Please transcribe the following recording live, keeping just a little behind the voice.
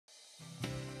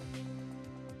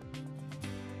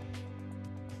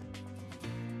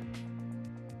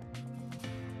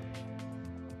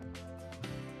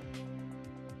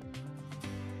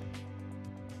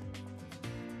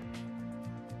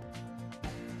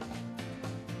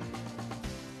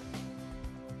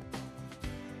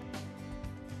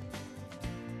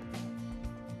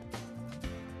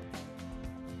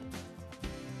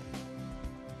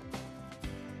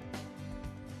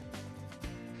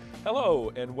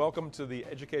Hello, and welcome to the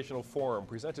Educational Forum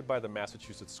presented by the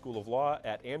Massachusetts School of Law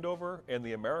at Andover and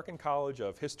the American College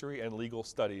of History and Legal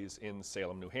Studies in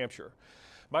Salem, New Hampshire.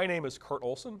 My name is Kurt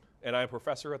Olson, and I'm a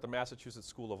professor at the Massachusetts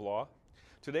School of Law.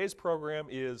 Today's program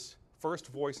is First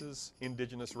Voices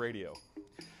Indigenous Radio.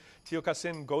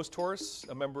 Tiokasin Ghosthorse,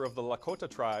 a member of the Lakota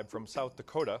tribe from South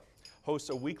Dakota, hosts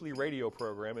a weekly radio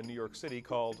program in New York City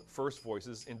called First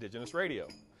Voices Indigenous Radio.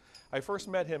 I first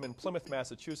met him in Plymouth,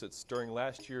 Massachusetts during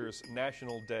last year's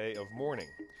National Day of Mourning,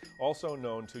 also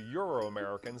known to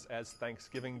Euro-Americans as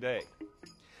Thanksgiving Day.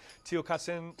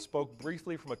 Tiokasin spoke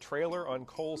briefly from a trailer on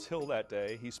Coles Hill that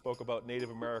day. He spoke about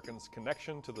Native Americans'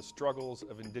 connection to the struggles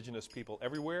of Indigenous people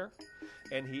everywhere,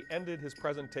 and he ended his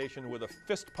presentation with a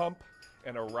fist pump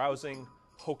and a rousing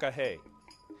hoka hey.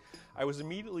 I was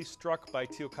immediately struck by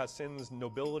Tiokasin's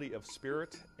nobility of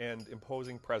spirit and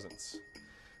imposing presence.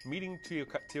 Meeting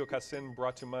Tiokasin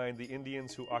brought to mind the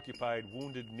Indians who occupied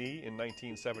Wounded Knee in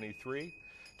 1973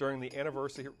 during the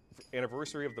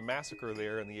anniversary of the massacre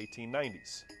there in the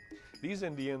 1890s. These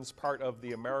Indians, part of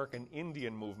the American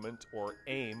Indian Movement, or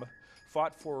AIM,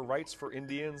 fought for rights for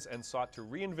Indians and sought to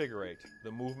reinvigorate the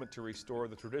movement to restore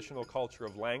the traditional culture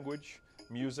of language,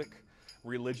 music,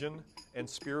 religion, and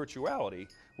spirituality,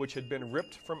 which had been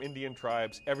ripped from Indian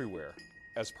tribes everywhere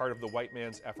as part of the white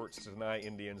man's efforts to deny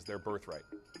Indians their birthright.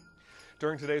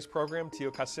 During today's program,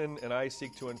 Tiokasin and I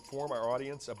seek to inform our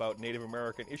audience about Native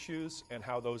American issues and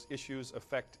how those issues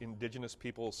affect Indigenous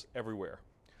peoples everywhere.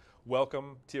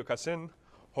 Welcome, Tiokasin.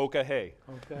 Hoka hey.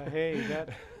 Hoka hey.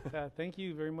 Thank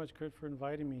you very much, Kurt, for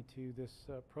inviting me to this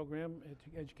program,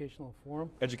 Educational Forum.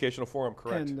 Educational Forum,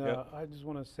 correct. And yep. I just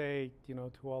want to say,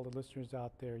 to all the listeners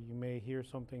out there, you may hear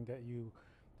something that you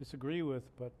disagree with,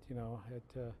 but,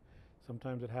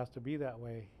 sometimes it has to be that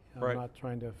way. I'm right. not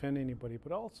trying to offend anybody,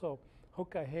 but also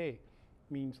hoka hey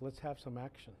means let's have some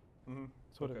action. Mm-hmm.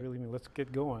 That's what it really means. Let's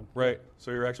get going. Right.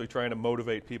 So you're actually trying to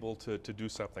motivate people to do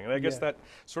something. And I guess that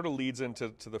sort of leads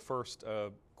into the first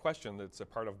question that's a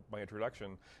part of my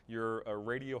introduction. You're a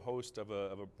radio host of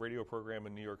a radio program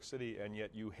in New York City, and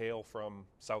yet you hail from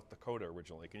South Dakota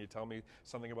originally. Can you tell me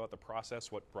something about the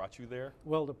process, what brought you there?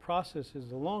 Well, the process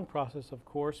is a long process, of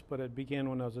course, but it began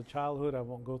when I was a childhood. I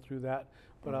won't go through that,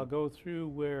 but I'll go through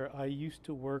where I used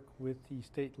to work with the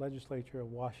state legislature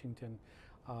of Washington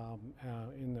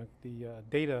in the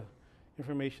data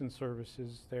information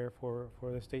services there for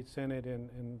the state senate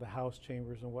and the House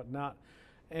chambers and whatnot.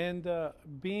 And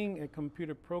being a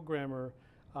computer programmer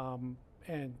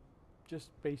and just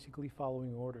basically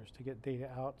following orders to get data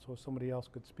out so somebody else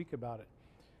could speak about it.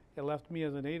 It left me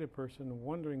as a Native person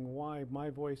wondering why my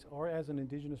voice, or as an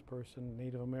Indigenous person,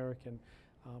 Native American,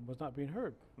 was not being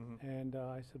heard. Mm-hmm. And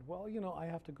I said, well, I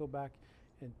have to go back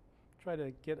and try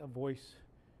to get a voice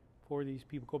for these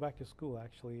people, go back to school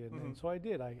actually. And so I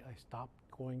did. I stopped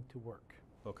going to work.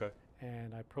 Okay.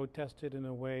 And I protested in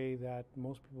a way that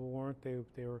most people weren't.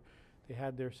 They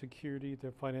had their security,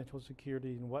 their financial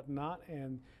security and whatnot,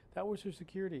 and that was their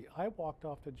security. I walked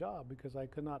off the job because I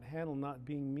could not handle not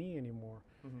being me anymore.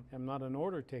 Mm-hmm. I'm not an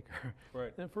order taker.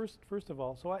 Right. And first of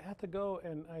all, so I had to go,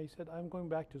 and I said, I'm going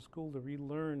back to school to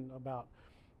relearn about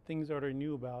things that I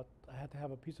knew about. I had to have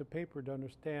a piece of paper to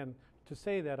understand, to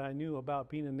say that I knew about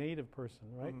being a Native person,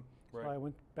 right? Mm-hmm. Right. So I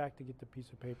went back to get the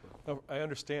piece of paper. Now, I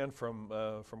understand from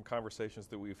conversations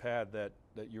that we've had that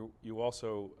you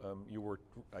also you were,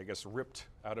 I guess, ripped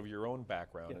out of your own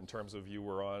background in terms of you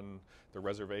were on the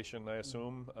reservation, I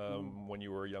assume, when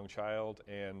you were a young child,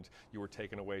 and you were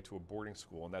taken away to a boarding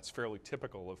school, and that's fairly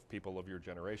typical of people of your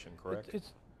generation, correct?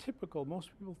 It's typical. Most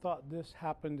people thought this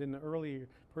happened in the early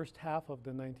first half of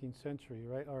the 19th century,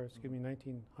 right? Or excuse me,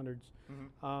 1900s.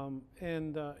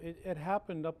 Mm-hmm. It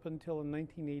happened up until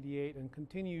 1988 and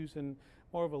continues in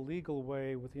more of a legal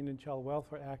way with the Indian Child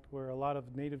Welfare Act, where a lot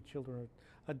of Native children are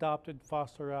adopted,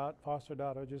 fostered out,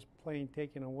 or just plain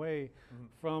taken away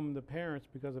from the parents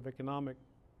because of the economic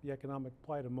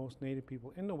plight of most Native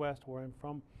people in the West, where I'm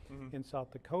from, in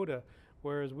South Dakota.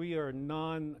 Whereas we are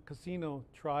non-casino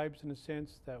tribes in a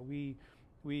sense that we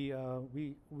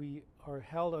are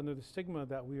held under the stigma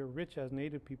that we are rich as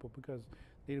Native people because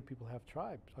Native people have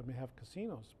tribes. Have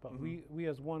casinos, but we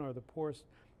as one are the poorest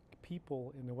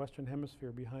people in the Western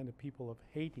Hemisphere behind the people of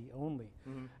Haiti only.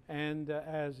 And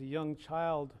as a young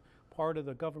child, part of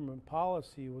the government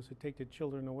policy was to take the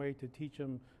children away to teach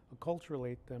them,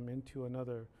 acculturate them into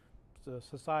another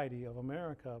society of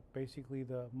America. Basically,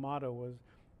 the motto was,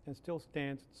 and still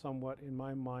stands somewhat in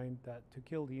my mind, that to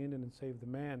kill the Indian and save the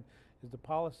man is the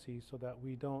policy, so that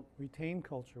we don't retain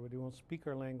culture, we don't speak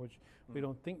our language, we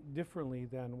don't think differently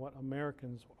than what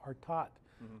Americans are taught,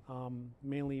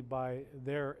 mainly by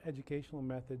their educational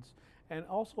methods and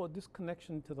also a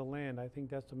disconnection to the land. I think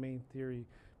that's the main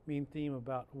theme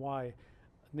about why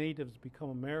natives become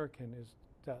American is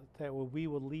that we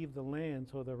will leave the land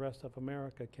so the rest of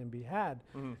America can be had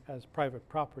as private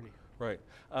property. Right.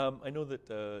 I know that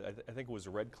I think it was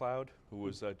Red Cloud, who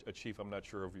was a chief, I'm not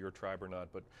sure of your tribe or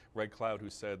not, but Red Cloud, who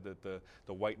said that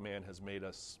the white man has made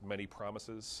us many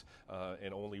promises,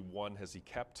 and only one has he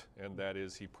kept, and that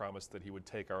is he promised that he would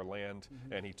take our land,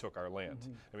 and he took our land.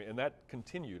 I mean, and that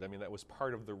continued. I mean, that was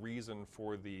part of the reason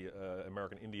for the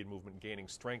American Indian movement gaining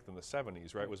strength in the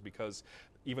 70s, right? Was because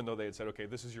even though they had said, okay,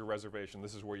 this is your reservation,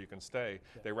 this is where you can stay,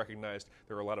 they recognized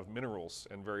there are a lot of minerals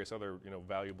and various other,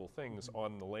 valuable things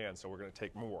on the land, so we're going to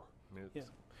take more. I mean,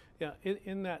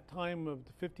 in that time of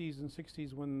the 50s and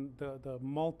 60s when the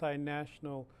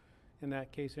multinational, in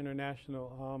that case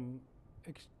international,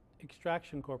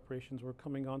 extraction corporations were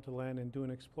coming onto land and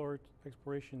doing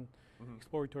exploration,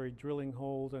 exploratory drilling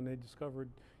holes, and they discovered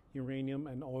uranium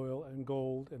and oil and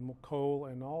gold and coal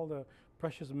and all the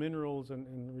precious minerals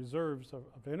and reserves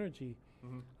of energy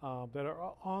that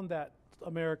are on that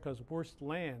America's worst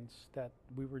lands that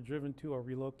we were driven to or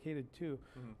relocated to.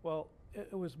 Well,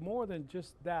 it was more than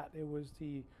just that. It was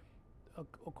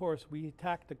of course, we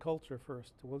attacked the culture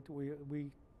first.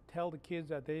 We tell the kids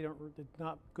that it's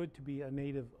not good to be a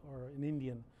native or an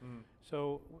Indian.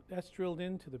 So that's drilled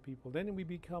into the people. Then we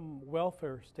become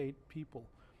welfare state people,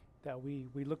 that we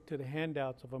look to the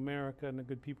handouts of America and the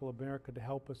good people of America to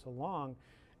help us along.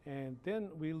 And then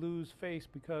we lose face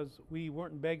because we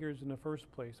weren't beggars in the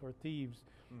first place or thieves.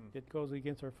 It goes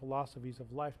against our philosophies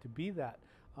of life to be that.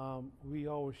 We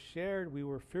always shared. We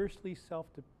were fiercely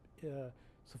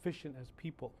self-sufficient as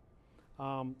people.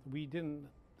 We didn't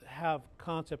have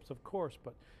concepts, of course,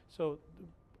 but so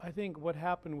I think what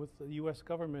happened with the U.S.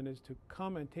 government is to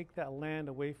come and take that land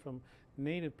away from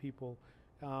Native people,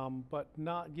 but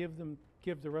not give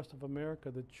the rest of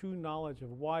America the true knowledge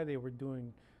of why they were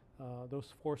doing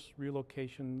those forced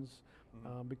relocations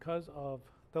because of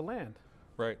the land.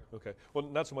 Right. Okay. Well,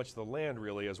 not so much the land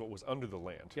really as what was under the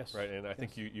land. Yes. Right. And I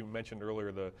think you mentioned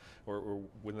earlier or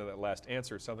within that last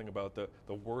answer something about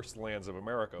the worst lands of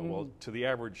America. Well, to the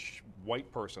average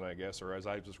white person, I guess, or as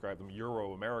I describe them,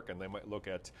 Euro-American, they might look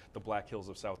at the Black Hills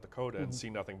of South Dakota and see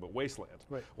nothing but wasteland,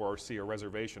 or see a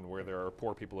reservation where there are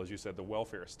poor people, as you said, the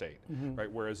welfare state,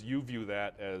 right? Whereas you view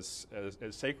that as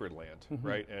sacred land,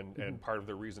 right? And part of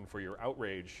the reason for your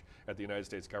outrage at the United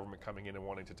States government coming in and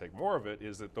wanting to take more of it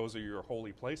is that those are your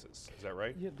holy places. Is that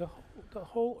right? Yeah, the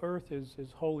whole earth is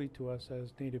holy to us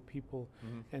as Native people.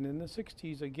 And in the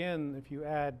 60s, again, if you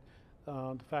add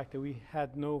the fact that we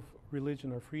had no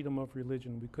religion or freedom of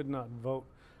religion, we could not vote.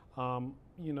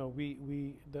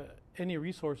 Any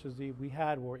resources that we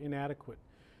had were inadequate.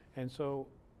 And so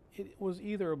it was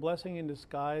either a blessing in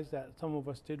disguise that some of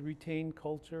us did retain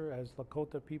culture as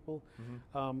Lakota people,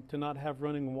 to not have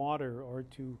running water or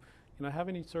to have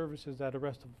any services that the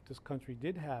rest of this country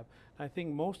did have. I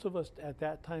think most of us at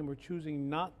that time were choosing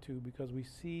not to because we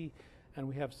see and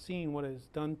we have seen what it's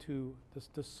done to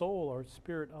the soul or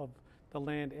spirit of the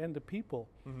land and the people.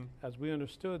 As we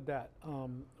understood that,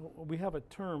 we have a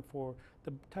term for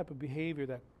the type of behavior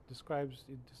that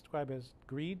described as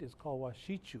greed is called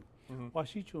washichu.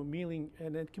 Washichu meaning,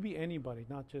 and it could be anybody,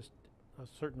 not just a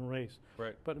certain race,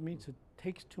 but it means it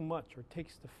takes too much or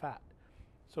takes the fat.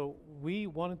 So we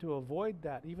wanted to avoid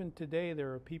that. Even today,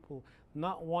 there are people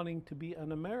not wanting to be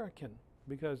an American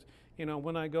because,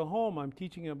 when I go home, I'm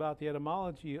teaching about the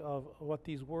etymology of what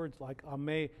these words like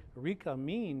ame, rica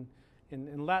mean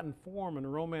in Latin form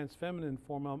and Romance feminine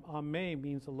form. Ame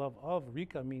means the love of,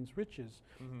 rica means riches.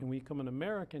 And when you become an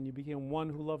American, you become one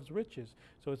who loves riches.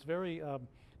 So it's very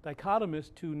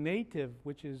dichotomous to native,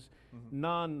 which is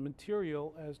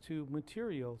non-material, as to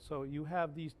material. So you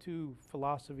have these two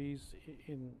philosophies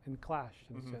in clash,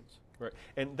 in a sense. Right,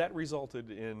 and that resulted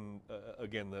in,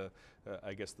 again,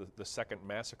 I guess the second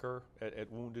massacre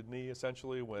at Wounded Knee,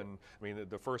 essentially, when,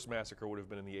 the first massacre would have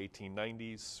been in the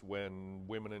 1890s when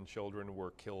women and children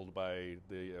were killed by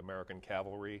the American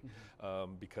cavalry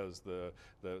because the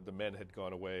men had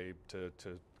gone away to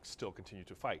still continue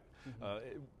to fight.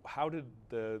 How did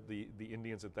the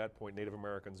Indians at that point, Native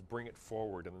Americans, bring it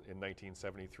forward in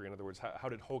 1973? In other words, how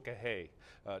did Hokahe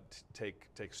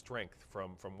take strength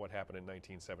from what happened in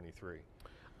 1973?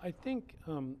 I think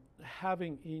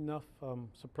having enough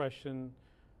suppression,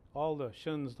 all the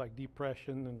shuns like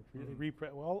depression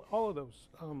and all of those.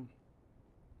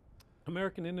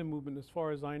 American Indian movement, as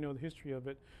far as I know the history of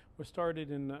it, was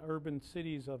started in the urban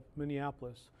cities of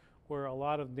Minneapolis, where a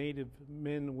lot of Native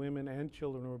men, women, and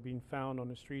children were being found on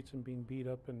the streets and being beat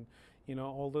up. And,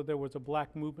 although there was a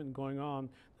black movement going on,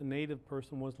 the Native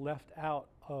person was left out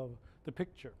of the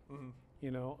picture,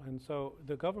 you know. And so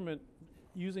the government,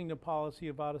 using the policy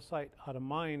of out of sight, out of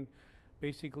mind,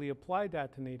 basically applied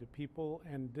that to Native people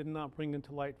and did not bring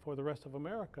into light for the rest of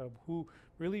America, who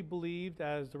really believed,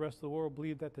 as the rest of the world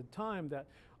believed at the time, that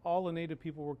all the Native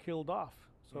people were killed off.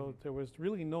 So there was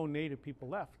really no Native people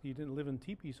left. You didn't live in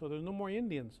teepees, so there's no more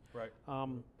Indians. Right.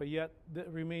 But yet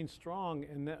that remained strong,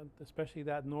 and especially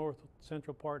that north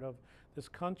central part of this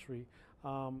country.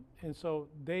 And so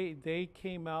they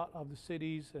came out of the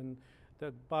cities and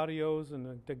the barrios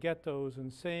and the ghettos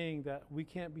and saying that we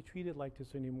can't be treated like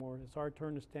this anymore. It's our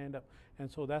turn to stand up.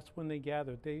 And so that's when they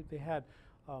gathered. They had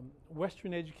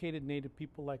Western educated Native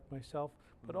people like myself,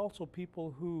 but also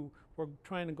people who were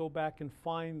trying to go back and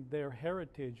find their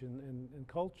heritage and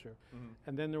culture.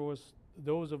 And then there was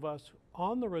those of us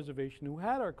on the reservation who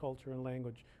had our culture and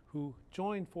language, who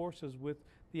joined forces with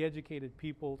the educated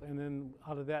people, and then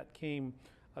out of that came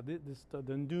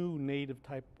the new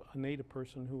Native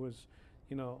person who was,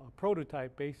 you know, a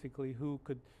prototype basically, who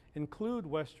could include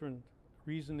Western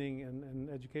reasoning and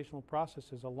educational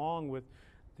processes along with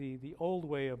the old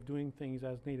way of doing things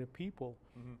as Native people,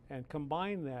 and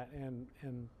combine that, and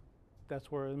that's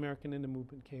where the American Indian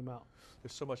movement came out.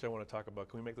 There's so much I want to talk about.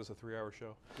 Can we make this a 3-hour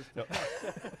show? No.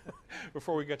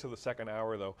 Before we get to the second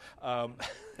hour, though,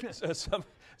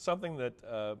 something that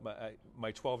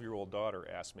my 12-year-old daughter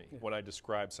asked me when I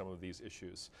described some of these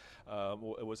issues,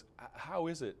 it was, how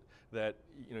is it that,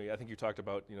 you know, I think you talked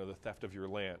about, you know, the theft of your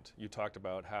land. You talked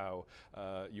about how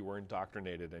you were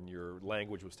indoctrinated and your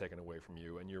language was taken away from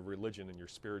you, and your religion and your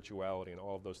spirituality and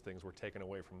all of those things were taken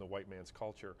away from the white man's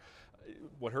culture.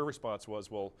 What her response was,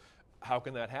 well, how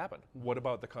can that happen? What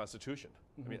about the Constitution?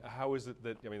 I mean, how is it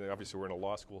that, I mean, obviously we're in a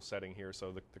law school setting here,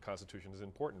 so the Constitution is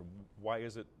important. Why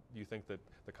is it, do you think, that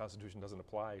the Constitution doesn't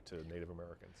apply to Native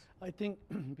Americans? I think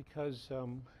because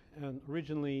and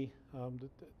originally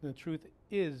the truth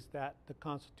is that the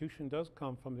Constitution does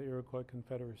come from the Iroquois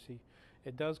Confederacy.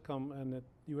 It does come, and the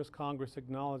U.S. Congress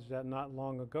acknowledged that not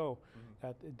long ago,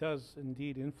 that it does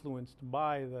indeed influenced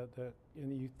by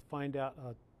and you find out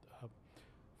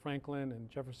Franklin and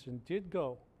Jefferson did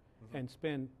go and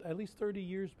spend at least 30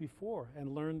 years before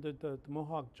and learned the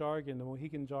Mohawk jargon, the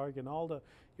Mohegan jargon, all the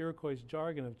Iroquois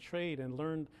jargon of trade, and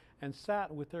learned and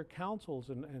sat with their councils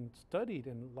and studied,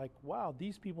 and like, wow,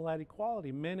 these people had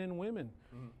equality, men and women.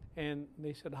 And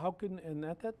they said, how could, and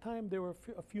at that time there were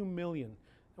a few million.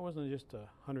 There wasn't just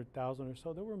 100,000 or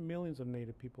so. There were millions of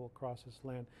Native people across this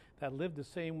land that lived the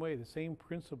same way, the same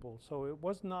principles. So it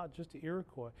was not just the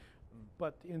Iroquois,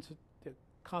 but the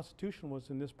Constitution was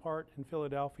in this part in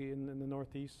Philadelphia in the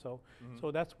Northeast, so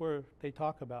that's where they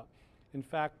talk about. In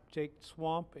fact, Jake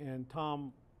Swamp and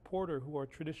Tom Porter, who are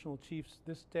traditional chiefs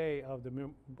this day of the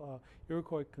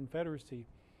Iroquois Confederacy,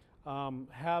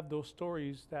 have those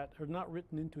stories that are not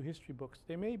written into history books.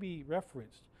 They may be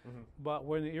referenced, but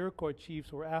when the Iroquois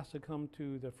chiefs were asked to come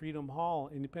to the Freedom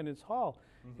Hall, Independence Hall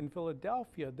in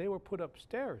Philadelphia, they were put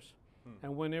upstairs.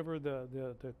 And whenever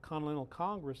the Continental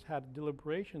Congress had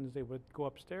deliberations, they would go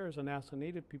upstairs and ask the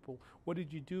Native people, what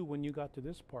did you do when you got to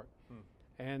this part?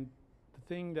 And the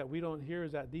thing that we don't hear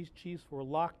is that these chiefs were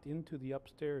locked into the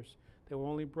upstairs. They were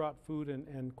only brought food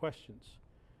and questions.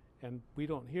 And we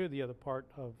don't hear the other part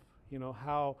of, you know,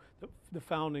 how the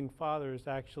founding fathers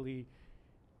actually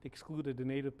excluded the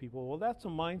Native people. Well, that's a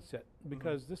mindset,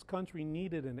 because this country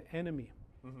needed an enemy.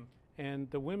 And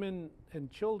the women and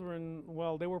children,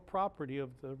 well, they were property of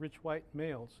the rich white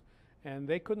males, and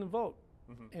they couldn't vote.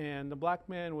 And the black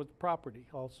man was property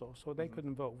also, so they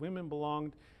couldn't vote. Women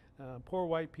belonged, poor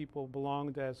white people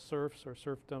belonged as serfs or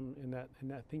serfdom in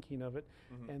that thinking of it,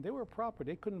 and they were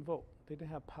property. They couldn't vote. They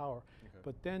didn't have power.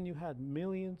 But then you had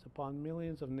millions upon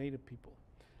millions of Native people.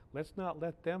 Let's not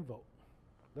let them vote.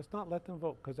 Let's not let them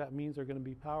vote, because that means there's going to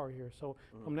be power here. So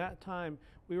from that time,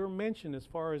 we were mentioned as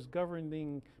far as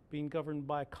being governed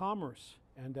by commerce,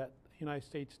 and that the United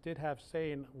States did have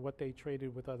say in what they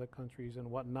traded with other countries and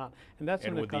whatnot. And that's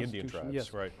in the Constitution. And with the Indian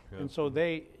tribes, right. Yeah. And so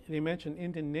they mentioned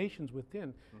Indian nations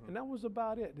within, and that was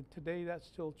about it. And today that's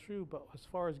still true, but as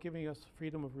far as giving us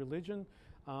freedom of religion,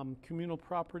 communal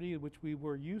property, which we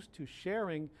were used to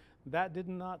sharing, that did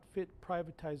not fit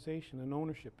privatization and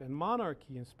ownership, and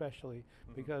monarchy especially,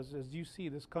 because as you see,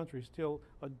 this country still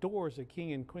adores the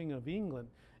King and Queen of England,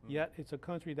 yet it's a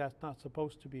country that's not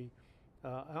supposed to be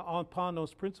upon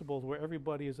those principles where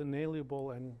everybody is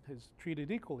inalienable and is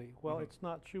treated equally. Well, it's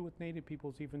not true with Native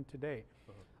peoples even today.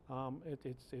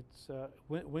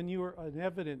 When you are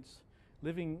an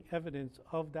living evidence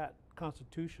of that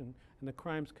Constitution and the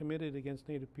crimes committed against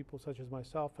Native people such as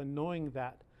myself, and knowing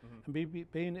that, and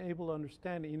being able to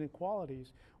understand the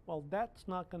inequalities, well, that's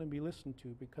not going to be listened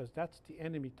to because that's the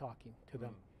enemy talking to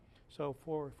them. So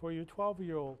for your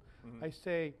 12-year-old, I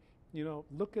say, you know,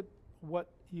 look at what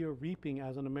you're reaping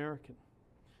as an American.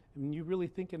 And you really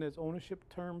think in as ownership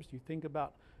terms, you think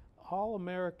about all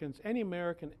Americans, any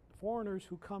American, foreigners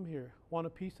who come here want a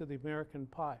piece of the American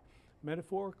pie.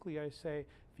 Metaphorically, I say,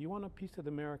 if you want a piece of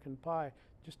the American pie,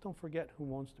 just don't forget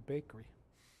who owns the bakery.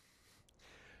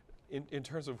 In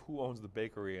terms of who owns the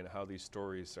bakery and how these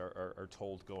stories are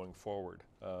told going forward,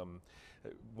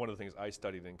 one of the things I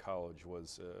studied in college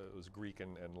was Greek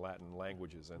and Latin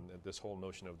languages, and this whole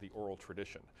notion of the oral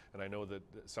tradition. And I know that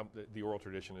the oral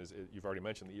tradition is, you've already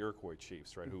mentioned the Iroquois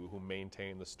chiefs, right, who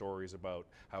maintain the stories about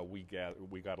how we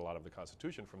got a lot of the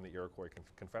Constitution from the Iroquois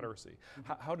Confederacy.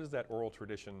 How does that oral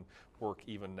tradition work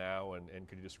even now, and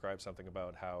could you describe something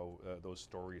about how those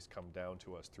stories come down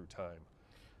to us through time?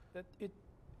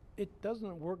 It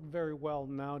doesn't work very well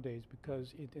nowadays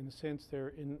because in a sense they're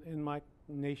in my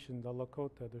nation, the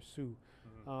Lakota, the Sioux.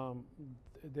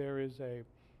 There is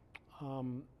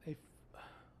an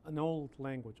old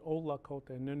language, old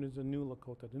Lakota, and then there's a new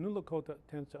Lakota. The new Lakota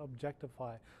tends to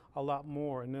objectify a lot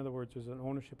more. In other words, there's an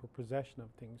ownership or possession of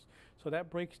things. So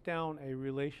that breaks down a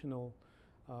relational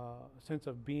sense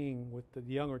of being with the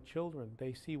younger children.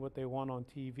 They see what they want on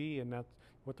TV, and that's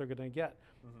what they're going to get.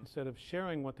 Instead of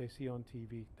sharing what they see on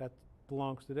TV, that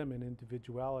belongs to them in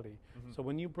individuality. So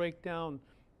when you break down,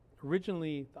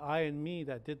 originally the I and me,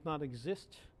 that did not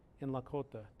exist in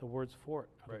Lakota, the words for it.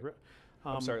 Right.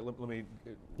 I'm sorry, let me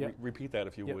repeat that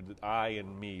if you would. I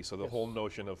and me, so the whole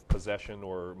notion of possession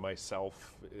or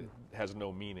myself has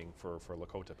no meaning for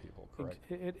Lakota people, correct?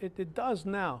 It does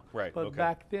now, right? But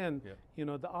back then, you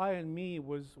know, the I and me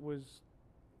was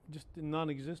just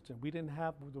non-existent. We didn't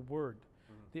have the word.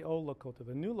 The old Lakota.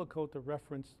 The new Lakota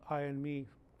referenced I and me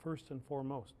first and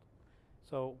foremost.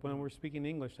 So when we're speaking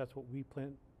English, that's what we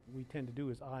tend to do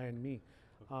is I and me.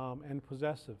 And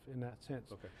possessive in that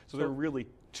sense. Okay. So there are really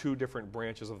two different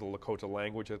branches of the Lakota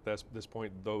language at this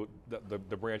point, though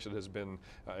the branch that has been,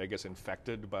 I guess,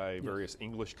 infected by various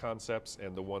English concepts,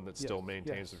 and the one that still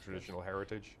maintains the traditional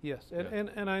heritage? Yes,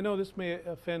 and I know this may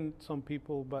offend some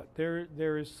people, but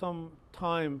there is some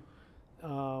time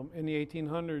in the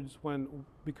 1800s when,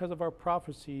 because of our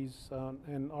prophecies,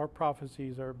 and our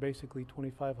prophecies are basically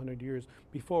 2,500 years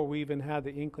before we even had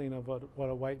the inkling of what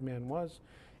a white man was,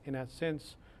 in that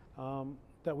sense,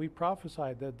 that we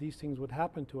prophesied that these things would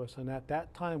happen to us, and at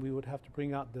that time we would have to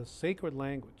bring out the sacred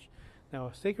language. Now,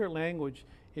 a sacred language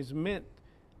is meant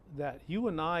that you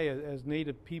and I, as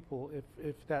native people,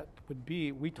 if that would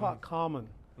be, we taught common,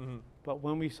 but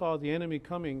when we saw the enemy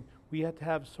coming, we had to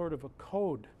have sort of a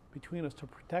code between us to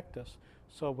protect us.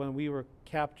 So when we were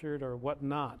captured or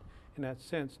whatnot, in that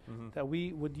sense, that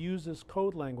we would use this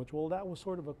code language. Well, that was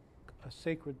sort of a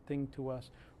sacred thing to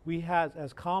us. We had,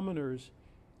 as commoners,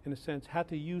 in a sense, had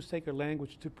to use sacred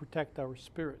language to protect our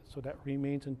spirit, so that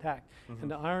remains intact. And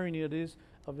the irony of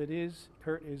it is,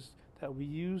 Kurt, is that we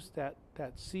use that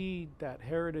seed, that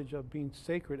heritage of being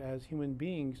sacred as human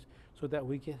beings, so that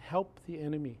we can help the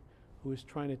enemy who is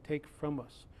trying to take from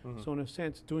us. So in a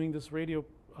sense, doing this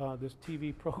this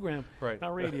TV program,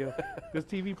 not radio, this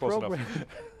TV program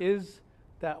is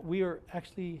that we are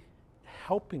actually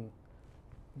helping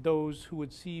those who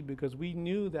would see, because we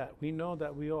know that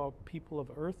we are people of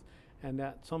earth, and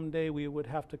that someday we would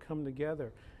have to come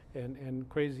together. And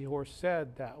Crazy Horse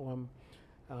said that when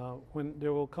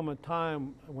there will come a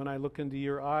time when I look into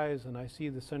your eyes and I see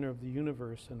the center of the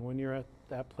universe, and when you're at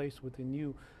that place within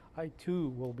you, I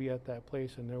too will be at that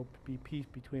place, and there will be peace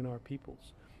between our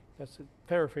peoples. That's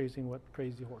paraphrasing what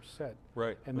Crazy Horse said.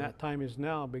 Right. And that time is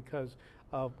now because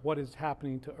of what is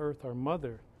happening to Earth, our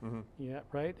mother. Yeah,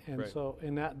 right? And so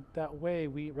in that way,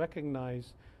 we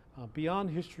recognize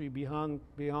beyond history,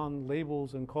 beyond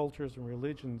labels and cultures and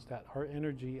religions, that our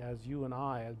energy as you and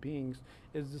I, as beings,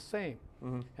 is the same.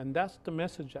 And that's the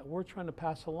message that we're trying to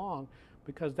pass along,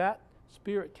 because that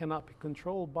spirit cannot be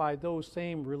controlled by those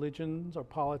same religions or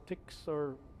politics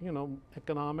or, you know,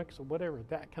 economics or whatever.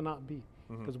 That cannot be,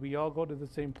 because we all go to the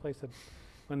same place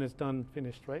when it's done,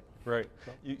 finished, right? Right.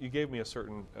 So. You gave me a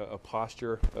certain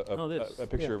posture, a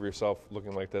picture of yourself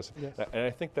looking like this, and I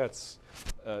think that's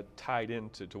tied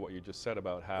into what you just said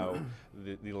about how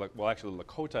well, actually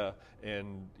Lakota,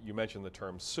 and you mentioned the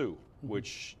term Sioux,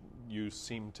 which you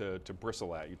seem to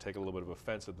bristle at. You take a little bit of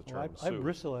offense at the term I Sioux.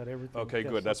 bristle at everything. Okay, yes.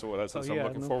 good. That's what I'm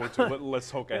looking forward to. Let's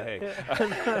hoke a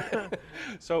hay.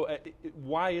 So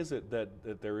why is it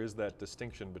that there is that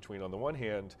distinction between, on the one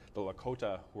hand, the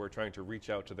Lakota who are trying to reach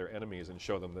out to their enemies and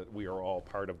show them that we are all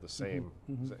part of the same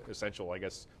essential, I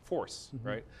guess, force,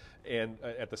 right? And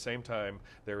at the same time,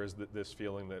 there is this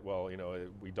feeling that, well, you know,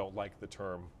 we don't like the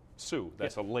term Sioux.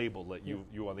 That's a label that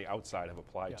you on the outside have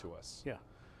applied to us.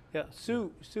 Yeah,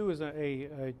 Sioux is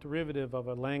a derivative of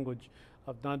a language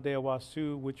of Nadewa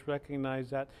Sioux, which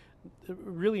recognized that it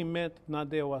really meant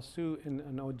Nadewa Sioux in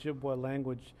an Ojibwa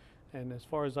language, and as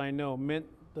far as I know, meant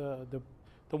the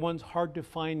ones hard to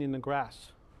find in the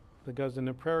grass, because in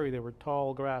the prairie they were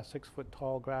tall grass, 6 foot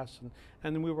tall grass,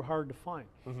 and then we were hard to find.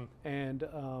 And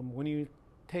when you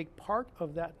take part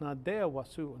of that Nadewa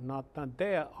Sioux, not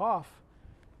Nadea off,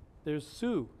 there's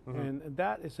Sioux, and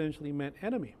that essentially meant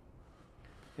enemy.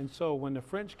 And so when the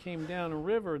French came down a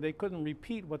river, they couldn't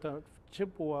repeat what the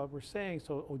Chippewa were saying,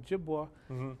 so Ojibwa,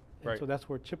 and so that's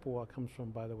where Chippewa comes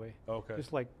from, by the way. Okay.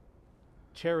 Just like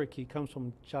Cherokee comes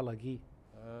from Chalagi.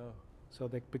 Oh. So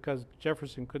because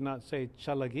Jefferson could not say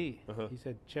Chalagi, he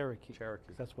said Cherokee.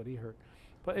 Cherokee. That's what he heard.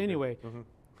 But anyway,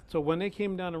 so when they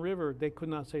came down the river, they could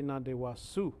not say Nadewa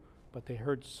Sioux, but they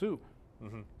heard Sioux.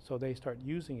 So they start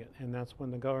using it, and that's when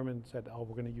the government said, oh,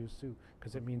 we're going to use Sioux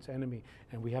because it means enemy,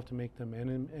 and we have to make them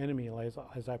enemy,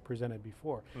 as I presented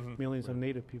before. Millions of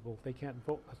Native people, they can't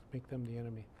vote, let's make them the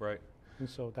enemy. Right. And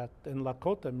so that, and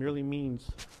Lakota merely means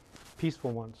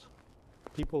peaceful ones.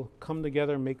 People come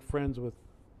together and make friends with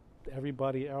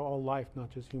everybody, all life,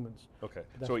 not just humans. Okay.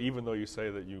 So even though you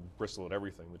say that you bristle at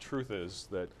everything, the truth is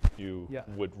that you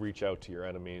would reach out to your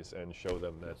enemies and show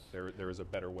them that there is a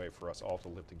better way for us all to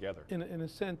live together. In a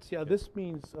sense, this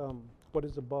means what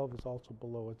is above is also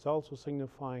below. It's also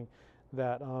signifying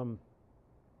that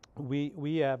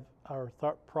we have, our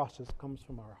thought process comes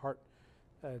from our heart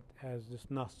as this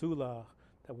nasula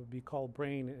that would be called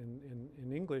brain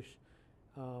in English.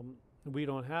 We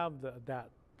don't have that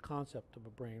concept of a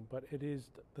brain, but it is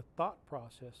the thought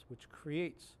process which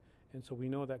creates, and so we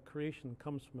know that creation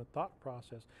comes from a thought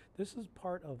process. This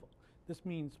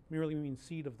merely means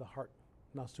seed of the heart.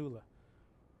 Nasula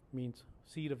means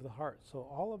seed of the heart. So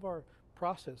all of our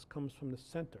process comes from the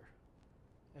center,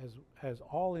 as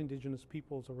all indigenous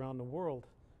peoples around the world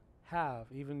have,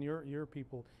 even your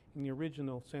people in the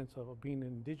original sense of being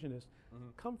indigenous,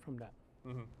 come from that.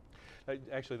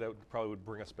 Actually, that probably would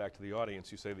bring us back to the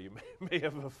audience. You say that you may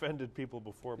have offended people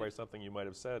before by something you might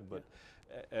have said, but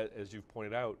as you've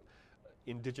pointed out,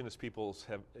 indigenous peoples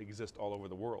exist all over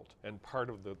the world, and part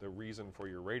of the reason for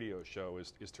your radio show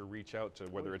is to reach out to,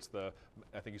 whether it's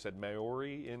I think you said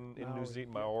Maori in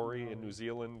New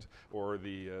Zealand, or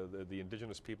the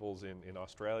indigenous peoples in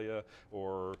Australia,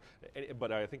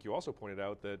 but I think you also pointed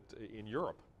out that in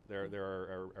Europe there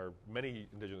are many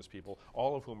indigenous people,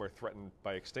 all of whom are threatened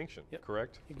by extinction,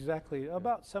 correct? Exactly.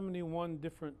 About 71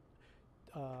 different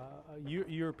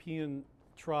European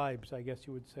tribes, I guess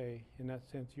you would say, in that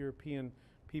sense, European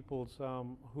peoples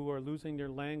who are losing their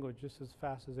language just as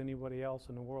fast as anybody else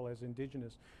in the world as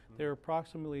indigenous. There are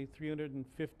approximately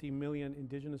 350 million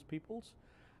indigenous peoples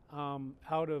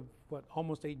out of,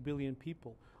 almost 8 billion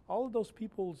people. All of those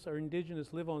peoples are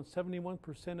indigenous, live on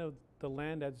 71% of the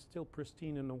land that's still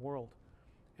pristine in the world,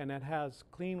 and that has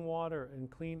clean water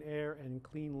and clean air and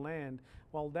clean land.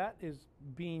 While that is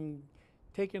being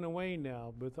taken away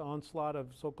now with the onslaught of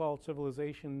so-called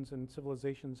civilizations and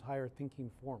civilizations' higher thinking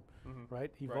form,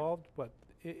 right? Evolved, but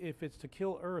if it's to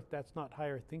kill Earth, that's not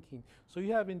higher thinking. So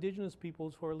you have indigenous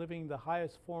peoples who are living the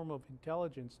highest form of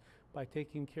intelligence by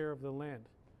taking care of the land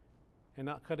and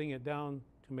not cutting it down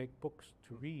to make books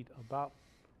to read about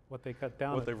what they cut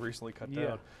down. What they've recently cut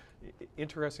down.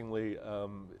 Interestingly,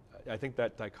 I think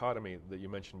that dichotomy that you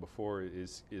mentioned before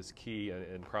is key,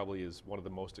 and probably is one of the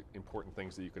most important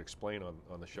things that you could explain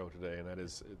on the show today, and that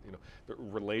is, the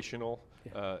relational,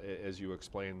 as you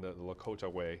explained, the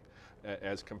Lakota way,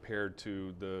 as compared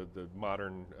to the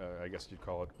modern, I guess you'd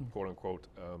call it, quote unquote,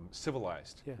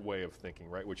 civilized way of thinking,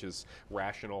 right? Which is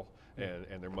rational,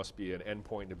 and there must be an end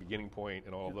point and a beginning point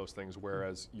and all of those things,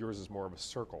 whereas yours is more of a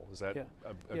circle. Is that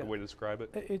a good way to describe it?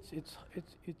 It's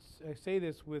I say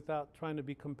this without trying to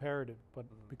be comparative, but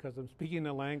because I'm speaking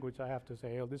a language, I have to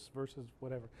say, oh, this versus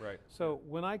whatever. Right. So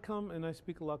when I come and I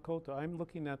speak Lakota, I'm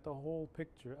looking at the whole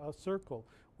picture, a circle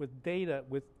with data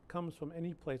comes from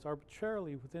any place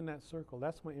arbitrarily within that circle.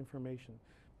 That's my information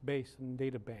base and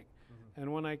data bank.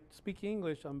 And when I speak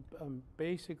English, I'm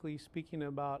basically speaking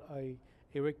about a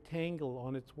a rectangle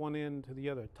on its one end to the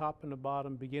other, top and the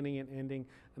bottom, beginning and ending,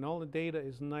 and all the data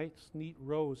is nice, neat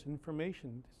rows,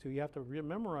 information, so you have to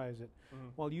memorize it.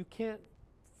 Well, you can't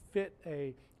fit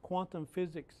a quantum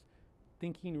physics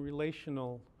thinking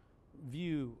relational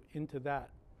view into that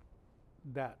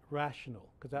rational,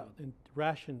 because that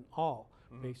ration all,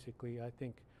 basically, I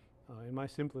think, in my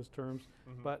simplest terms.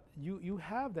 But you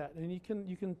have that, and you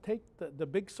can take the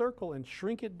big circle and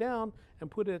shrink it down and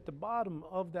put it at the bottom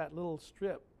of that little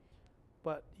strip,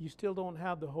 but you still don't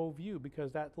have the whole view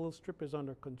because that little strip is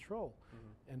under control.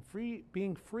 And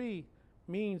being free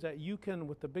means that you can,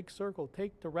 with the big circle,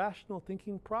 take the rational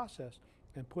thinking process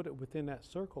and put it within that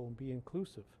circle and be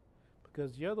inclusive,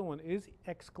 because the other one is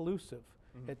exclusive.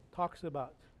 It talks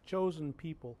about chosen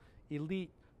people,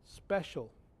 elite,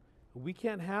 special. We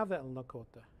can't have that in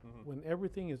Lakota. When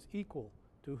everything is equal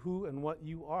to who and what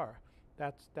you are.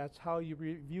 That's how you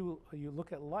you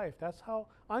look at life. That's how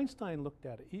Einstein looked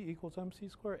at it. E equals mc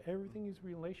squared. Everything is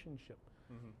relationship.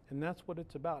 And that's what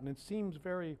it's about. And it seems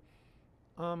very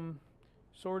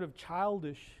sort of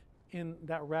childish in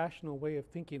that rational way of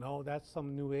thinking, oh, that's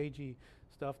some new agey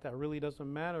stuff that really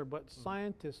doesn't matter. But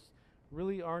scientists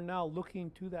really are now looking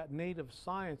to that native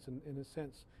science in a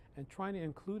sense and trying to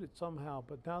include it somehow.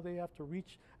 But now they have to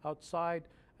reach outside,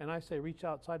 and I say reach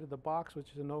outside of the box,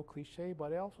 which is an old cliche,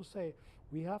 but I also say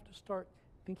we have to start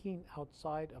thinking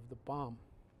outside of the bomb.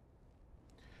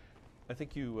 I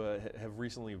think you have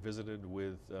recently visited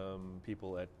with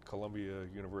people at Columbia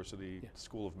University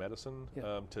School of Medicine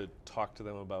to talk to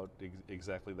them about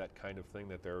exactly that kind of thing,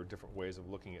 that there are different ways of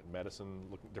looking at medicine,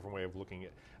 different way of looking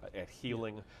at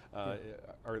healing.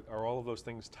 Are all of those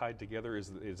things tied together? Is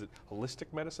it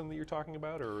holistic medicine that you're talking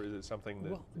about, or is it something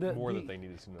that that they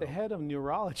needed to know? The head of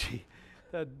neurology,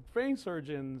 the brain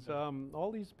surgeons,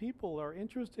 all these people are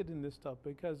interested in this stuff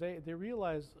because they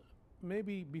realize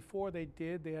maybe before they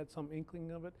had some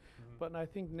inkling of it, but I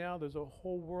think now there's a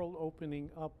whole world opening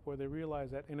up where they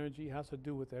realize that energy has to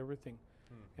do with everything,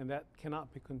 and that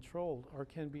cannot be controlled or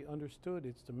can be understood.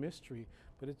 It's the mystery,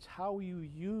 but it's how you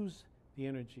use the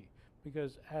energy,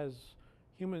 because as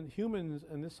humans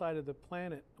on this side of the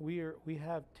planet, we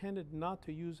have tended not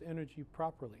to use energy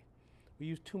properly. We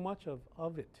use too much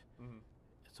of it.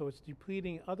 So it's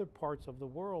depleting other parts of the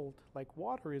world, like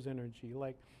water is energy,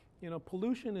 like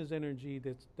pollution is energy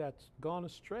that's gone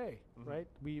astray, right?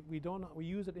 We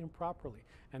use it improperly,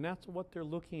 and that's what they're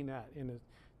looking at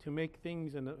to make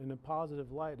things in a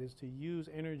positive light, is to use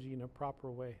energy in a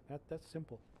proper way. That's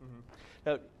simple.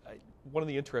 Now, one of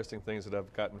the interesting things that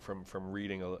I've gotten from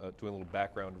reading, doing a little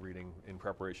background reading in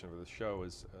preparation for this show,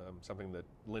 is something that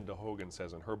Linda Hogan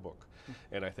says in her book,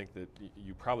 and I think that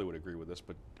you probably would agree with this,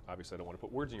 but obviously I don't want to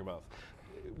put words in your mouth.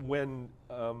 When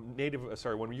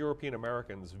when European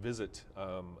Americans visit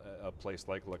a place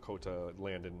like Lakota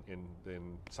land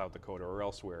in South Dakota or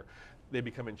elsewhere, they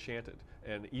become enchanted.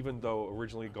 And even though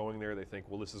originally going there they think,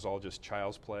 well, this is all just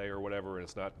child's play or whatever, and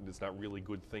it's not really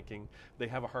good thinking, they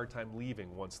have a hard time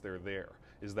leaving once they're there.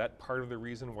 Is that part of the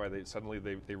reason why they suddenly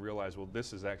realize, well,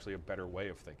 this is actually a better way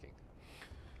of thinking?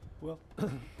 Well,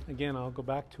 again, I'll go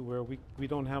back to where we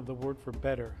don't have the word for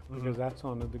better, because that's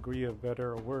on a degree of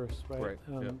better or worse, right?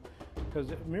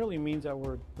 Because it merely means that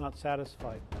we're not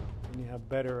satisfied when you have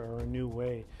better or a new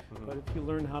way. But if you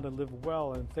learn how to live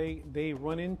well, and if they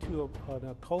run into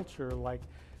a culture like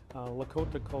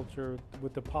Lakota culture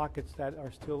with the pockets that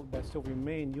still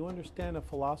remain, you understand a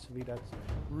philosophy that's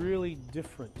really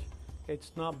different.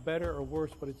 It's not better or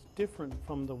worse, but it's different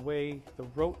from the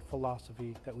rote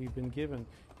philosophy that we've been given.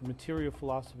 Material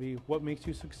philosophy, what makes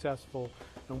you successful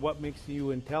and what makes you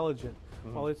intelligent.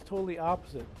 Well, it's totally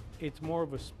opposite. It's more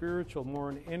of a spiritual, more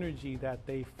an energy that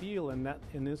they feel, and that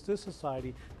in this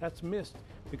society that's missed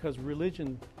because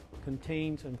religion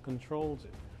contains and controls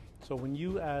it. So when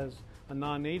you as a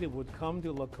non-native would come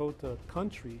to Lakota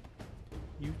country,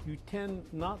 you tend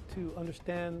not to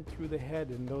understand through the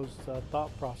head in those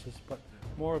thought process, but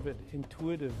more of an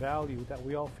intuitive value that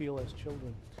we all feel as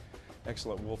children.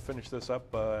 Excellent. We'll finish this up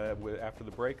after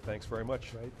the break. Thanks very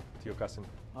much, Tiokasin.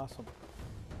 Awesome.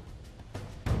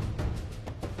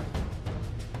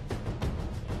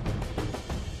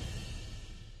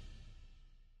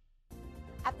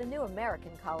 At the new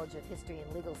American College of History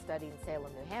and Legal Study in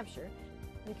Salem, New Hampshire,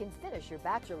 you can finish your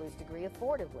bachelor's degree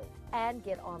affordably and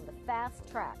get on the fast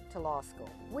track to law school.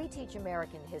 We teach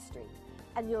American history,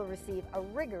 and you'll receive a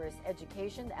rigorous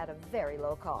education at a very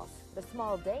low cost. The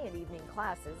small day and evening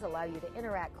classes allow you to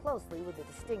interact closely with the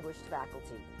distinguished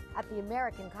faculty. At the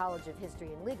American College of History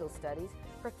and Legal Studies,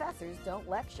 professors don't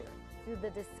lecture. Through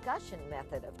the discussion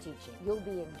method of teaching, you'll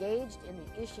be engaged in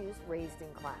the issues raised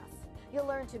in class. You'll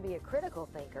learn to be a critical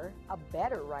thinker, a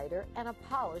better writer, and a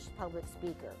polished public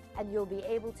speaker. And you'll be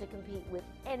able to compete with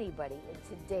anybody in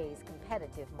today's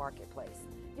competitive marketplace.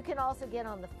 You can also get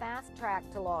on the fast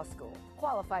track to law school.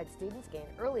 Qualified students gain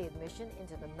early admission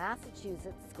into the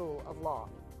Massachusetts School of Law.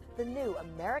 The new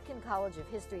American College of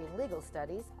History and Legal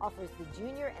Studies offers the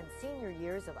junior and senior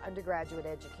years of undergraduate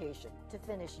education. To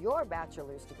finish your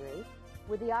bachelor's degree,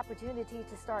 with the opportunity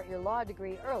to start your law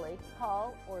degree early,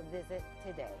 call or visit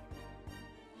today.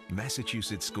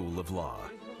 Massachusetts School of Law.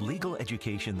 Legal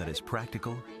education that is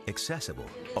practical, accessible,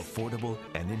 affordable,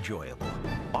 and enjoyable.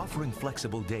 Offering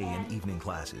flexible day and evening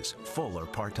classes, full or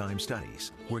part-time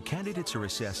studies, where candidates are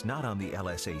assessed not on the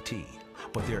LSAT,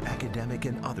 but their academic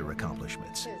and other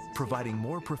accomplishments, providing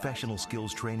more professional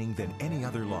skills training than any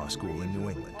other law school in New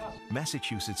England.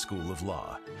 Massachusetts School of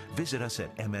Law. Visit us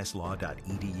at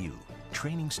mslaw.edu,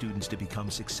 training students to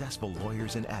become successful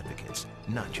lawyers and advocates,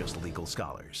 not just legal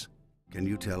scholars. Can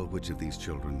you tell which of these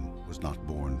children was not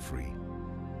born free?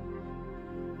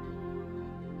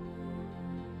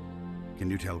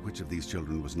 Can you tell which of these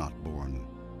children was not born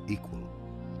equal?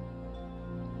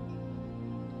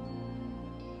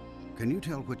 Can you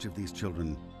tell which of these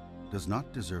children does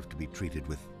not deserve to be treated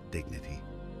with dignity?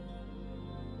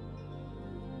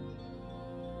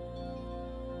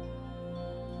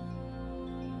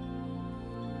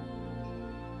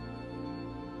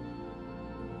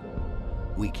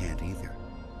 We can't either.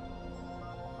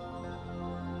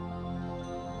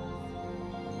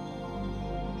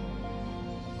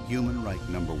 Human right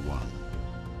number one.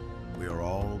 We are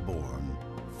all born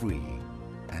free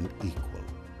and equal.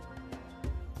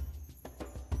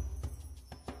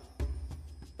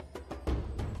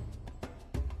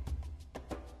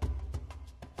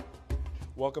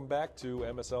 Welcome back to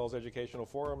MSL's Educational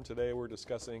Forum. Today we're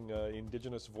discussing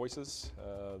Indigenous Voices,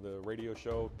 the radio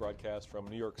show broadcast from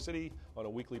New York City on a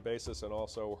weekly basis and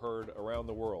also heard around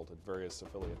the world at various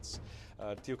affiliates.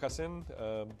 Tiokasin,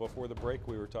 before the break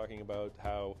we were talking about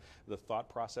how the thought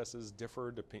processes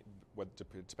differ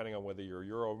depending on whether you're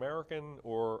Euro-American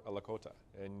or a Lakota.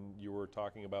 And you were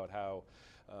talking about how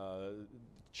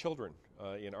children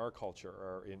in our culture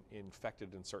are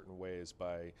infected in certain ways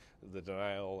by the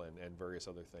denial and various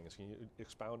other things. Can you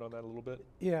expound on that a little bit?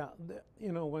 Yeah,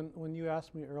 you know, when you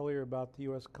asked me earlier about the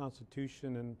U.S.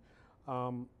 Constitution,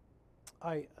 and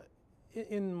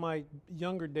in my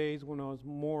younger days when I was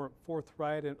more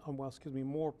forthright and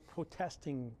more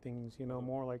protesting things, you know,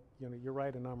 more like, you know, you're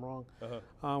right and I'm wrong,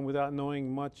 without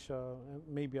knowing much.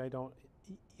 Maybe I don't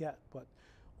yet, but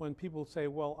when people say,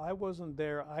 "Well, I wasn't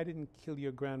there. I didn't kill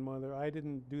your grandmother. I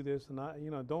didn't do this," and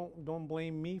you know, don't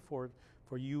blame me for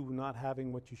you not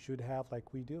having what you should have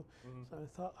like we do.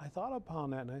 So I thought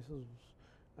upon that, and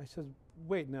I said,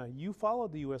 wait, now you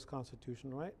followed the U.S.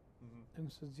 Constitution, right? And he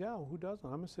says, yeah, who doesn't?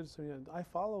 I'm a citizen. I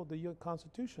follow the U.S.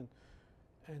 Constitution.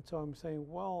 And so I'm saying,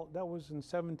 well, that was in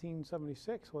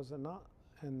 1776, was it not?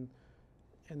 And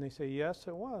they say, yes,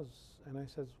 it was. And I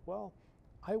says, well,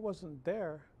 I wasn't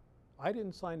there. I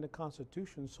didn't sign the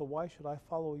Constitution, so why should I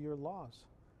follow your laws?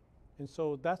 And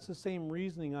so that's the same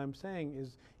reasoning I'm saying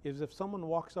is if someone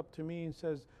walks up to me and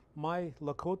says, my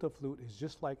Lakota flute is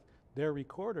just like their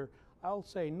recorder, I'll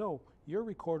say, no, your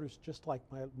recorder's just like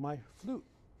my flute.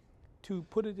 To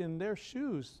put it in their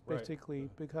shoes, basically,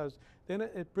 because then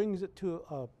it brings it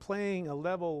to playing a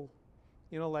level,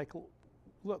 you know, like,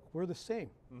 look, we're the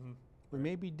same. We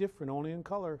may be different only in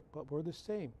color, but we're the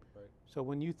same. So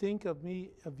when you think of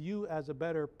you as a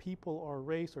better people or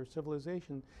race or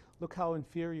civilization, look how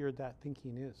inferior that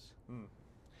thinking is.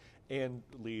 And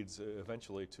leads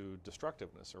eventually to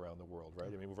destructiveness around the world, right?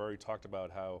 I mean, we've already talked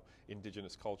about how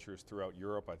indigenous cultures throughout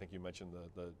Europe, I think you mentioned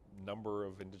the number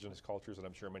of indigenous cultures that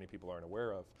I'm sure many people aren't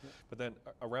aware of. But then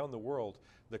around the world,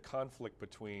 the conflict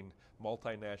between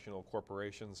multinational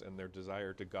corporations and their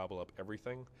desire to gobble up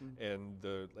everything, and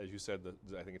as you said,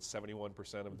 I think it's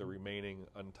 71% of the remaining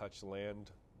untouched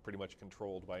land pretty much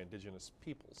controlled by indigenous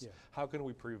peoples. How can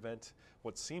we prevent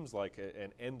what seems like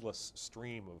an endless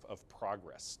stream of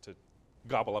progress to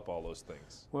gobble up all those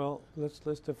things? Well, let's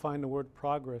define the word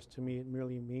progress. To me, it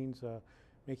merely means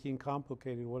making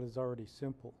complicated what is already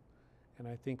simple. And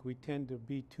I think we tend to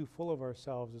be too full of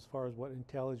ourselves as far as what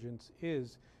intelligence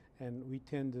is, and we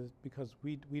tend to, because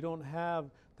we don't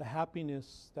have the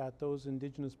happiness that those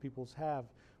indigenous peoples have,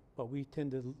 but we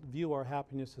tend to view our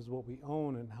happiness as what we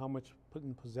own and how much put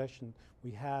in possession we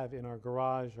have in our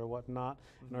garage or whatnot,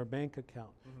 in our bank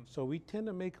account. So we tend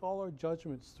to make all our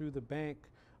judgments through the bank,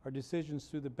 our decisions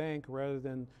through the bank, rather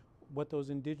than what those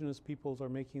indigenous peoples are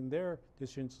making their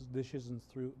decisions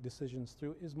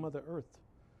through is Mother Earth.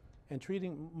 And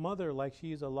treating Mother like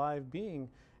she is a live being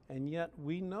And yet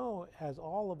we know, as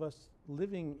all of us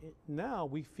living now,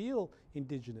 we feel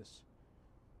indigenous,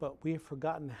 but we have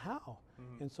forgotten how.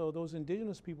 And so those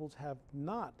indigenous peoples have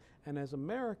not. And as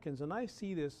Americans, and I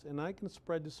see this, and I can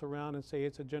spread this around and say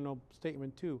it's a general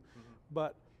statement too,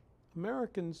 but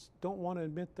Americans don't want to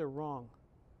admit they're wrong,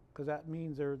 because that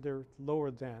means they're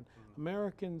lower than.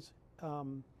 Americans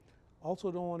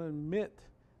also don't want to admit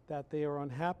that they are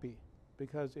unhappy,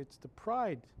 because it's the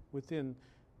pride within,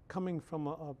 coming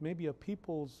from maybe a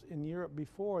peoples in Europe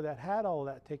before that had all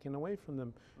that taken away from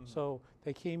them. So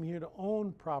they came here to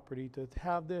own property, to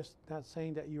have this, not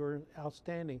saying that you're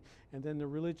outstanding. And then the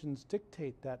religions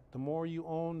dictate that the more you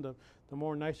own, the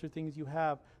more nicer things you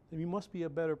have, then you must be a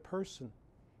better person.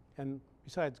 And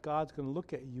besides, God's going to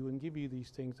look at you and give you these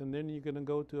things. And then you're going to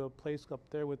go to a place up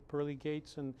there with pearly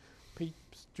gates and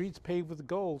streets paved with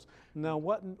gold. Now,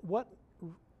 what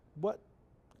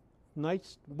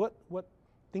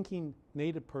thinking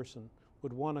native person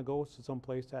would want to go to some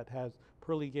place that has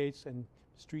pearly gates and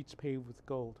streets paved with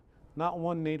gold? Not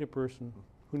one native person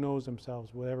who knows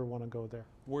themselves would ever want to go there.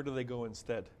 Where do they go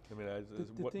instead? I mean,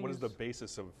 what is the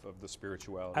basis of the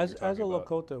spirituality? As a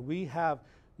Lakota, we have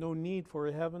no need for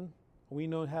a heaven. We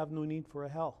have no need for a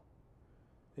hell.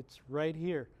 It's right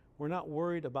here. We're not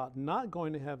worried about not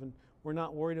going to heaven. We're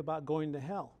not worried about going to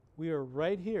hell. We are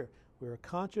right here. We are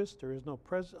conscious. There is no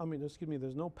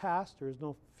there's no past. There is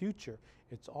no future.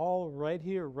 It's all right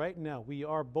here, right now. We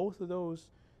are both of those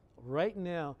right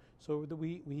now. So that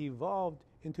we evolved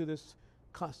into this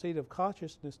state of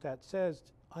consciousness that says,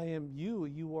 I am you,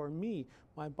 you are me.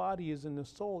 My body is in the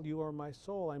soul, you are my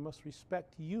soul. I must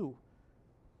respect you.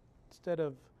 Instead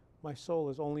of my soul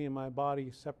is only in my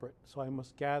body separate, so I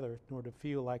must gather in order to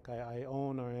feel like I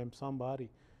own or am somebody,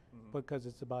 because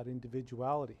it's about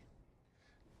individuality.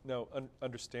 Now,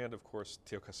 understand, of course,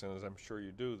 Tiokasin, as I'm sure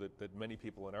you do, that many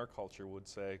people in our culture would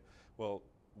say, well,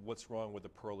 what's wrong with the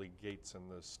pearly gates and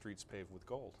the streets paved with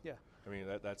gold? Yeah. I mean,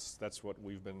 that's what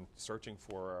we've been searching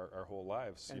for our whole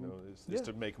lives, and is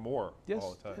to make more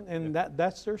all the time. And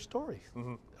that's their story.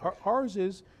 Ours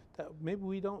is that maybe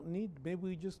we don't need, maybe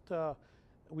we just,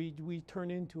 we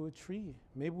turn into a tree.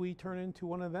 Maybe we turn into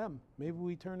one of them. Maybe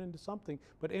we turn into something.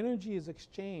 But energy is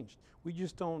exchanged. We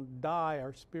just don't die.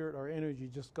 Our spirit, our energy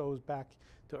just goes back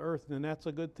to earth, and that's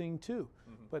a good thing too.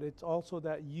 But it's also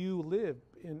that you live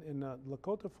in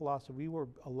Lakota philosophy. We were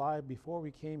alive before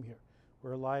we came here.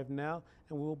 We're alive now,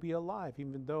 and we'll be alive,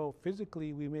 even though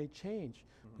physically we may change,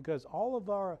 because all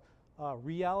of our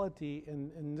reality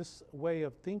in this way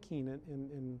of thinking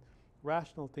in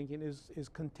rational thinking is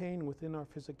contained within our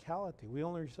physicality. We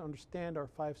only understand our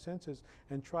five senses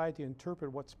and try to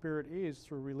interpret what spirit is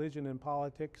through religion and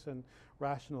politics and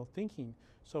rational thinking.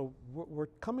 So we're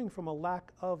coming from a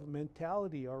lack of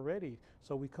mentality already.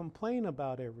 So we complain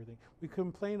about everything. We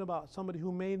complain about somebody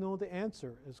who may know the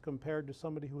answer as compared to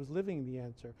somebody who is living the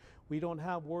answer. We don't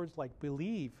have words like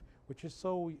believe, which is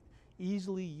so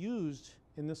easily used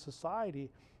in this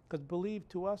society, because believe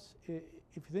to us, if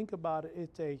you think about it,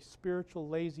 it's a spiritual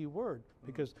lazy word,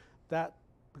 because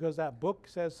that book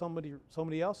says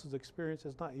somebody else's experience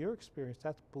is not your experience.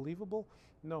 That's believable?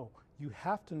 No, you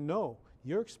have to know.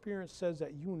 Your experience says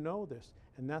that you know this,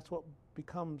 and that's what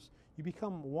you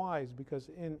become wise, because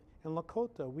in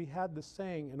Lakota we had the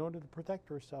saying, in order to protect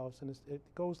ourselves, and it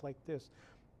goes like this,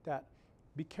 that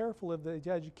be careful of the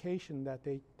education that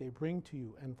they bring to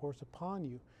you and force upon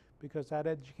you, because that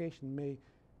education may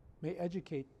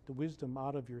educate the wisdom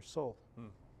out of your soul.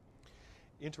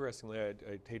 Interestingly,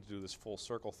 I'd hate to do this full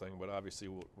circle thing, but obviously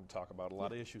we'll talk about a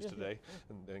lot of issues today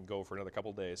and go for another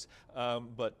couple days.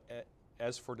 But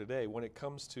as for today, when it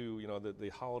comes to the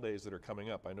holidays that are coming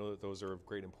up, I know that those are of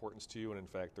great importance to you, and in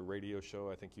fact the radio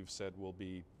show, I think you've said, will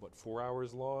be, 4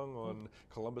 hours long on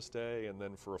Columbus Day, and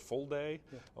then for a full day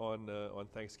on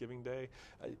Thanksgiving Day.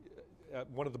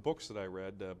 One of the books that I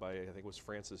read by, I think it was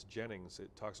Francis Jennings,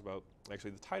 it talks about,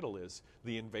 actually the title is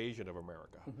The Invasion of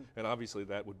America. And obviously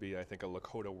that would be, I think, a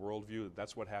Lakota worldview.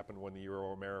 That's what happened when the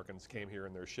Euro-Americans came here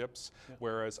in their ships.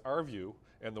 Whereas our view,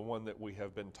 and the one that we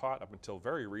have been taught up until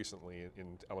very recently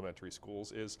in elementary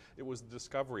schools, is it was the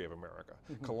discovery of America.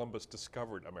 Columbus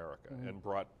discovered America and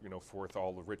brought forth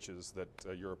all the riches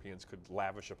that Europeans could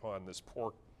lavish upon this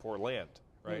poor land.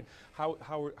 Right?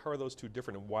 How are those two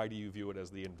different, and why do you view it as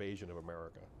the invasion of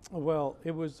America? Well, it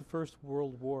was the first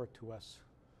World War to us.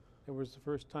 It was the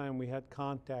first time we had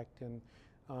contact, and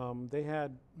they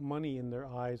had money in their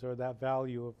eyes, or that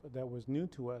value that was new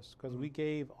to us, because we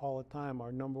gave all the time.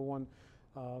 Our number one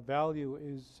value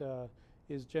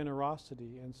is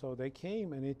generosity. And so they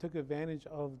came and they took advantage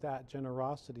of that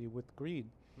generosity with greed.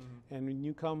 And when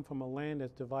you come from a land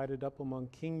that's divided up among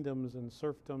kingdoms and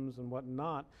serfdoms and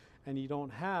whatnot, and you don't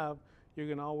have, you're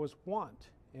going to always want.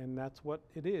 And that's what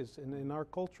it is. And in our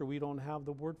culture, we don't have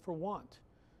the word for want.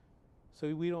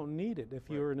 So we don't need it. If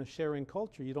you're in a sharing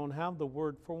culture, you don't have the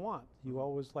word for want. You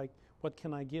always like, what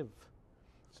can I give?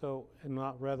 So, and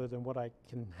not rather than what I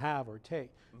can have or take.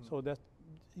 So that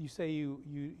you say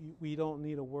we don't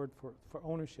need a word for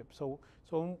ownership. So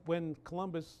when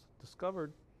Columbus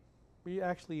discovered, we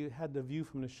actually had the view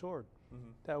from the shore.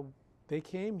 That they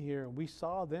came here, we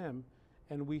saw them,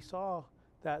 and we saw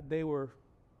that they were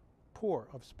poor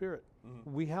of spirit.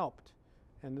 We helped.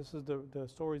 And this is the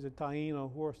stories of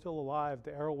Taino who are still alive, the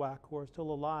Arawak who are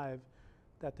still alive,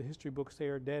 that the history books say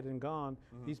are dead and gone.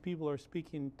 These people are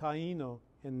speaking Taino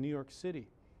in New York City.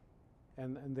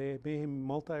 And they became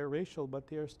multiracial, but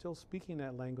they are still speaking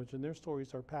that language, and their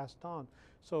stories are passed on.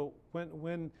 So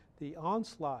when the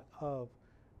onslaught of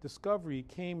discovery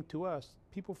came to us,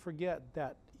 people forget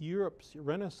that Europe's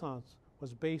Renaissance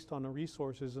was based on the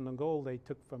resources and the gold they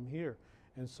took from here.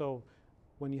 And so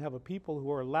when you have a people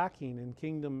who are lacking in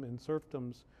kingdom and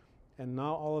serfdoms, and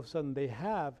now all of a sudden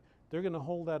they're going to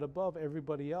hold that above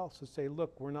everybody else and say,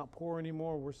 look, we're not poor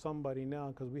anymore, we're somebody now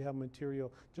because we have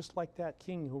material, just like that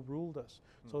king who ruled us.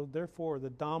 So therefore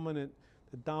the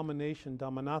domination,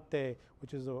 dominate,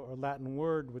 which is a Latin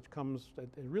word which comes, it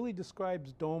really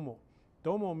describes domo.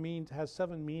 Domo has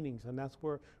 7 meanings, and that's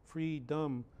where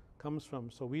freedom comes from.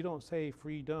 So we don't say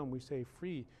freedom, we say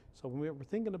free. So when we're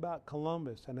thinking about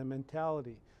Columbus and a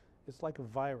mentality, it's like a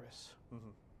virus.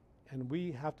 And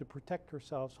we have to protect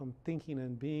ourselves from thinking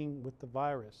and being with the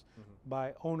virus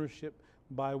by ownership,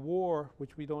 by war,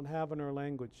 which we don't have in our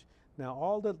language. Now,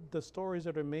 all the stories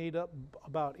that are made up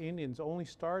about Indians only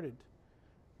started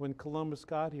when Columbus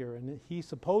got here, and he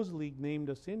supposedly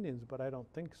named us Indians, but I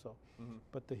don't think so.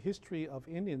 But the history of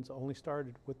Indians only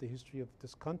started with the history of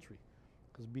this country,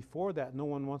 because before that, no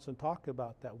one wants to talk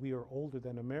about that we are older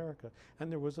than America.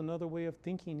 And there was another way of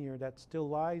thinking here that still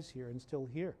lies here and still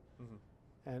here.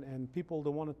 And people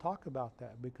don't want to talk about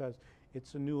that because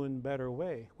it's a new and better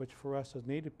way, which for us as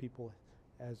Native people,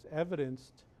 as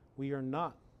evidenced, we are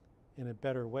not in a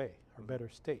better way or better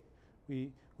state. We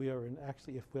are in,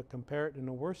 actually, if we compare it, in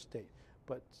a worse state.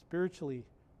 But spiritually,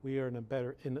 we are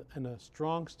in a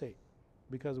strong state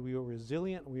because we are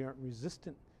resilient. We aren't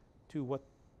resistant to what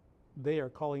they are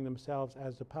calling themselves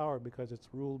as the power, because it's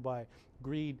ruled by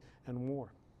greed and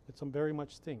war. It's a very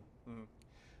much thing.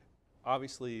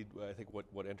 Obviously, I think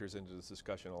what enters into this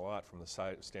discussion a lot from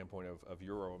the standpoint of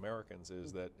Euro-Americans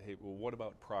is that, hey, well, what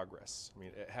about progress? I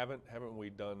mean, haven't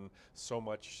we done so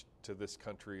much to this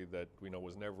country that we know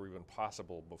was never even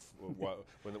possible before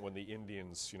when the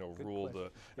Indians,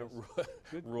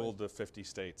 ruled the 50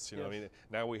 states? I mean,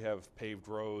 now we have paved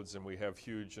roads, and we have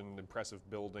huge and impressive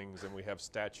buildings, and we have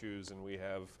statues, and we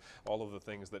have all of the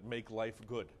things that make life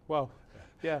good. Well,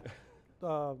 yeah.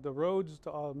 The roads,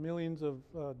 millions of,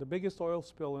 the biggest oil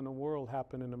spill in the world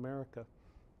happened in America.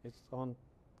 It's on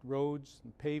roads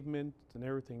and pavement and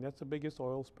everything. That's the biggest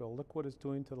oil spill. Look what it's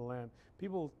doing to the land.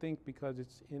 People think because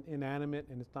it's inanimate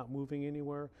and it's not moving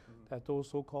anywhere, that those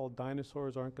so-called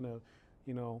dinosaurs aren't going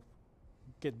to,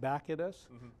 get back at us.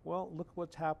 Well, look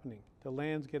what's happening. The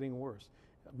land's getting worse.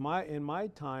 In my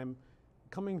time,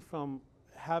 coming from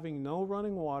having no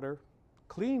running water,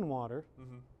 clean water,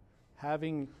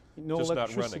 having no just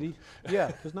electricity. Not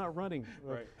Yeah, just not running.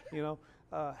 Right.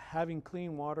 Having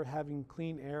clean water, having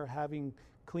clean air, having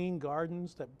clean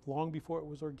gardens that long before it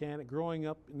was organic, growing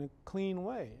up in a clean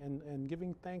way, and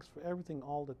giving thanks for everything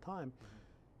all the time,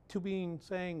 to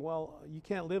saying, well, you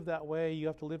can't live that way, you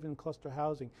have to live in cluster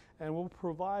housing, and we'll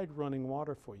provide running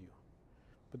water for you.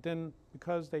 But then,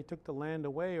 because they took the land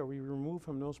away, or we removed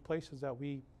from those places that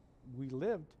we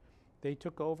lived, they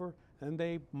took over and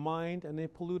they mined and they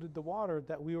polluted the water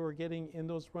that we were getting in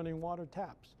those running water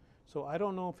taps. So I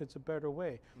don't know if it's a better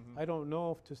way. I don't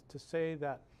know if to say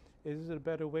that, is it a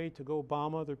better way to go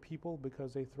bomb other people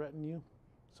because they threaten you?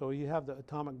 So you have the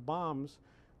atomic bombs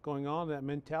going on, that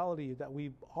mentality that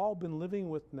we've all been living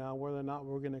with now, whether or not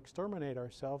we're going to exterminate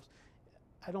ourselves.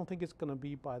 I don't think it's going to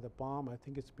be by the bomb. I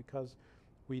think it's because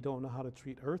we don't know how to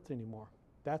treat Earth anymore.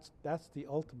 That's the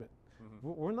ultimate.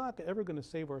 We're not ever going to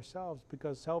save ourselves,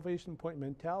 because salvation point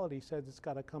mentality says it's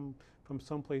got to come from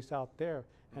someplace out there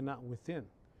and not within.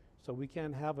 So we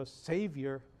can't have a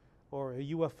savior or a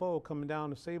UFO coming down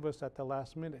to save us at the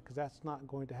last minute, because that's not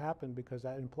going to happen, because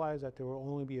that implies that there will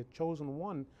only be a chosen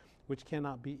one, which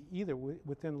cannot be either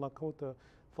within Lakota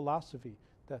philosophy,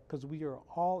 that because we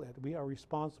are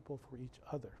responsible for each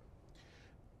other.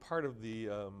 part of the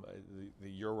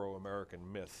Euro-American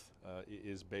myth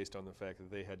is based on the fact that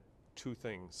they had two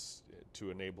things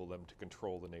to enable them to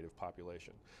control the native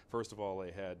population. First of all,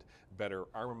 they had better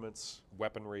armaments,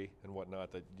 weaponry, and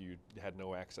whatnot that you had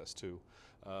no access to.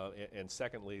 And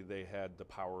secondly, they had the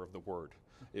power of the word.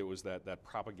 It was that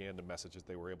propaganda message that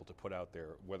they were able to put out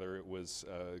there, whether it was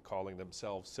calling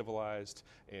themselves civilized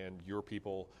and your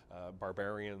people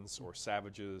barbarians or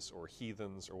savages or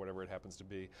heathens or whatever it happens to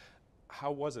be. How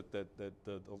was it that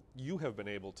you have been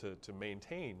able to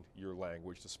maintain your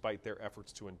language despite their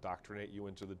efforts to indoctrinate you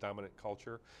into the dominant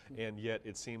culture, and yet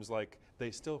it seems like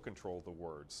they still control the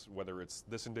words, whether it's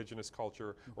this indigenous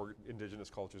culture or indigenous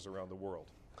cultures around the world?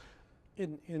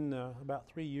 About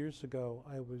 3 years ago,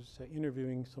 I was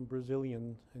interviewing some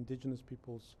Brazilian indigenous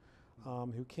peoples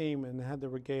who came and had the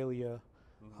regalia,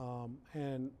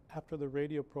 and after the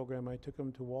radio program, I took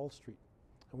them to Wall Street,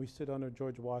 and we stood under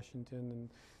George Washington, and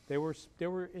they were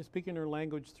speaking their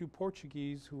language through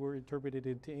Portuguese, who were interpreted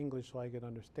into English so I could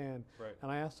understand. Right.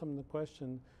 And I asked them the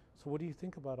question, so what do you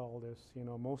think about all this? You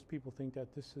know, most people think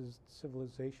that this is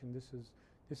civilization, this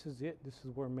is it, this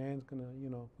is where man's gonna, you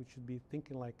know, we should be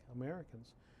thinking like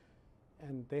Americans.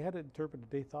 And they had it interpreted,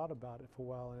 they thought about it for a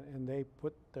while, and they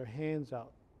put their hands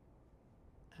out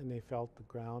and they felt the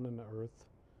ground and the earth,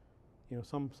 you know,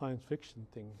 some science fiction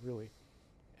thing really.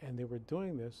 And they were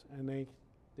doing this, and they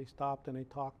stopped and they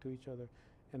talked to each other,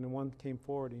 and then one came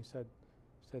forward and he said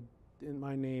in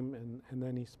my name, and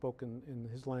then he spoke in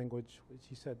his language, which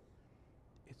he said,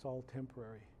 it's all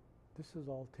temporary. This is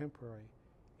all temporary.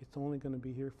 It's only going to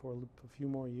be here for a few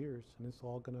more years, and it's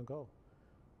all going to go,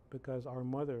 because our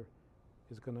mother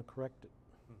is going to correct it.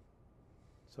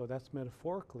 So that's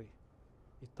metaphorically,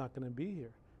 it's not going to be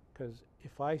here, because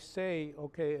if I say,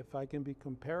 okay, if I can be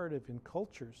comparative in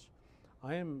cultures,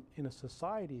 I am in a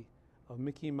society of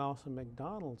Mickey Mouse and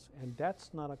McDonald's, and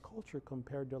that's not a culture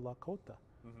compared to Lakota.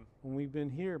 When we've been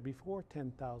here before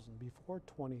 10,000, before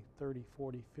 20, 30,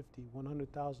 40, 50,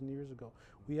 100,000 years ago.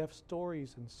 We have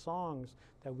stories and songs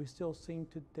that we still sing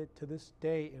to this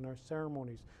day in our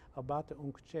ceremonies about the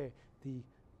Unkche, the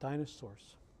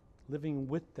dinosaurs, living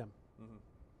with them.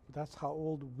 That's how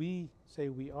old we say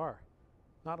we are,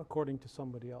 not according to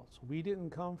somebody else. We didn't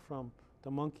come from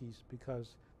the monkeys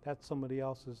because that's somebody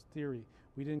else's theory.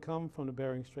 We didn't come from the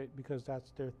Bering Strait because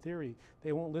that's their theory.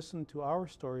 They won't listen to our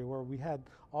story where we had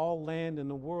all land in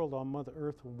the world on Mother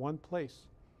Earth in one place,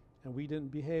 and we didn't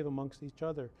behave amongst each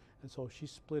other, and so she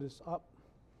split us up.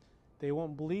 They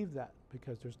won't believe that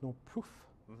because there's no proof.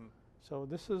 So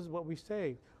this is what we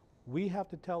say. We have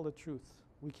to tell the truth.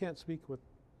 We can't speak with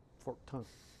forked tongue.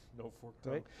 No forked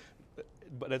tongue. Right?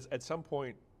 But at some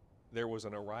point, there was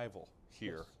an arrival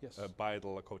here by the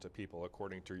Lakota people,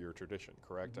 according to your tradition,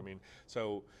 correct? I mean,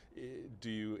 so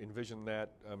do you envision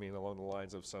that, I mean, along the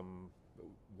lines of some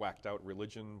whacked out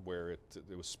religion where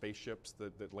there was spaceships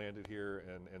that landed here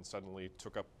and suddenly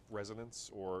took up residence,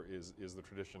 or is the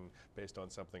tradition based on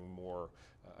something more,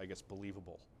 I guess,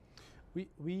 believable?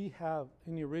 We have,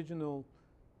 in the original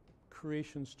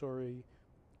creation story,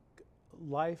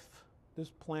 life, this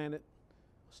planet,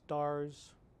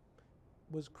 stars,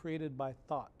 was created by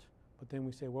thought. But then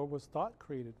we say, what was thought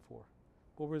created for?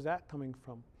 Where was that coming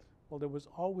from? Well, there was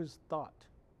always thought.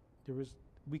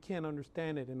 We can't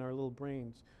understand it in our little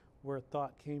brains where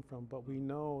thought came from, but we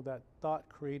know that thought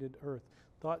created Earth,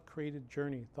 thought created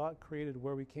journey, thought created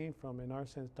where we came from, in our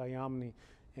sense, Diomede.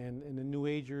 And in the New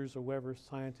Agers or whatever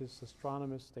scientists,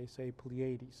 astronomers, they say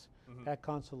Pleiades, that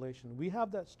constellation. We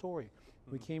have that story.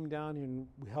 We came down here and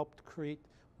we helped create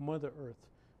Mother Earth.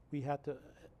 We had to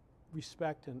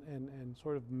respect and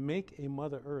sort of make a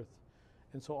Mother Earth.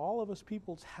 And so all of us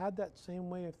peoples had that same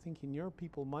way of thinking, your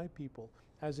people, my people,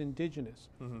 as indigenous.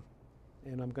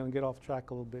 And I'm going to get off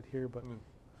track a little bit here, but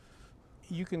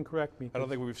you can correct me. I don't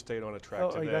think we've stayed on a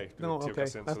track today. No, okay,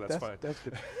 so that's fine. That's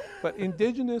good. But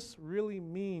indigenous really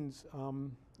means,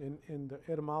 in the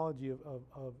etymology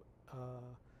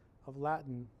of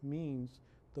Latin, means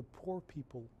the poor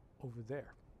people over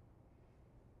there.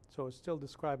 So it's still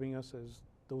describing us as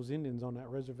those Indians on that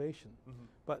reservation.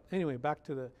 But anyway, back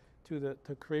to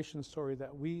the creation story,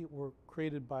 that we were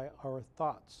created by our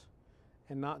thoughts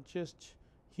and not just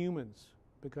humans,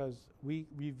 because we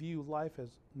view life as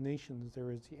nations.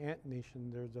 There is the ant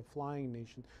nation, there's the flying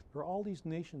nation. There are all these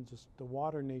nations, the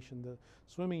water nation, the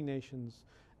swimming nations.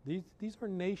 These are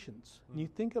nations. And you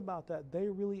think about that, they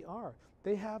really are.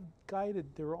 They have guided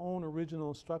their own original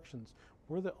instructions.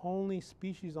 We're the only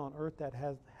species on Earth that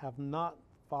have not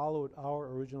followed our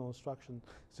original instructions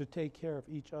to take care of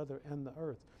each other and the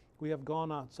Earth. we have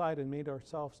gone outside and made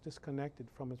ourselves disconnected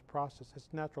from its process, its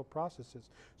natural processes.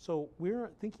 So we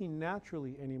aren't thinking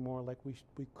naturally anymore like we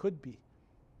could be.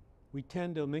 We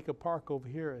tend to make a park over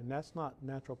here, and that's not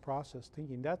natural process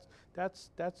thinking.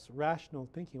 That's rational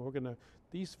thinking.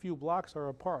 These few blocks are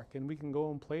a park, and we can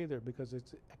go and play there because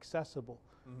it's accessible.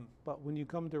 Mm-hmm. But when you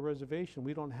come to a reservation,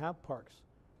 we don't have parks.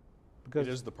 Because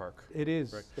it is the park. It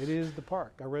is. Right. It is the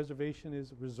park. Our reservation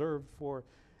is reserved for,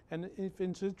 and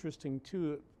it's interesting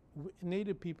too,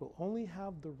 Native people only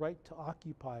have the right to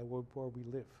occupy where we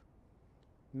live.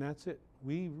 And that's it.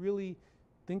 We really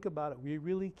think about it. We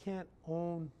really can't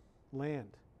own land.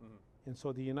 Mm-hmm. And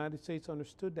so the United States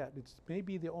understood that. It's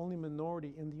maybe the only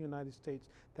minority in the United States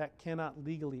that cannot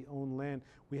legally own land.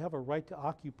 We have a right to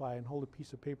occupy and hold a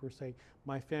piece of paper saying,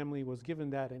 my family was given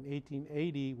that in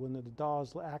 1880 when the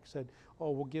Dawes Act said,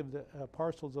 oh, we'll give the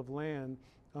parcels of land,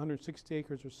 160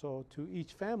 acres or so, to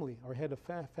each family or head of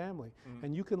family. Mm-hmm.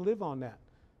 And you can live on that,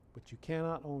 but you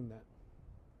cannot own that.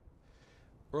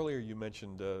 Earlier you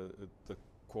mentioned the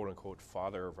quote-unquote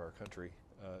father of our country,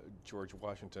 George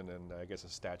Washington, and I guess a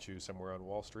statue somewhere on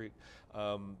Wall Street.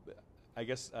 I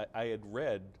guess I had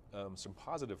read some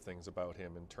positive things about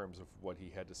him in terms of what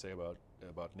he had to say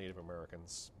about Native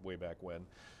Americans way back when.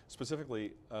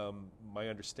 Specifically, my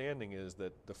understanding is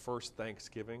that the first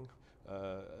Thanksgiving,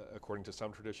 according to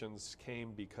some traditions,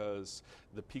 came because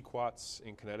the Pequots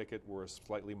in Connecticut were a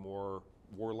slightly more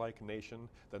warlike nation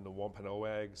than the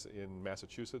Wampanoags in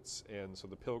Massachusetts, and so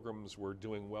the Pilgrims were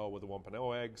doing well with the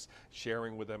Wampanoags,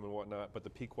 sharing with them and whatnot, but the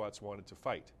Pequots wanted to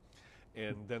fight.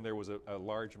 And then there was a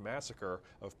large massacre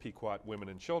of Pequot women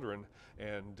and children,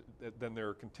 and then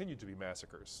there continued to be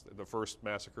massacres. The first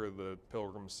massacre, the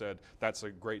Pilgrims said, that's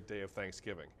a great day of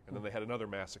Thanksgiving. And then they had another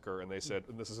massacre, and they said,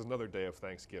 this is another day of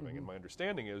Thanksgiving. Mm-hmm. And my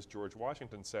understanding is George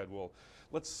Washington said, well,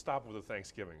 let's stop with the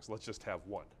Thanksgivings. Let's just have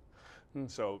one.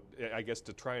 So I guess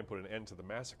to try and put an end to the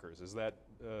massacres, is that,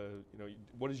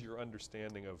 what is your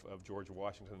understanding of George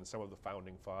Washington and some of the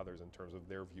founding fathers in terms of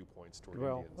their viewpoints toward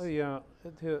Indians? Well, yeah,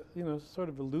 sort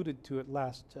of alluded to it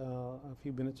a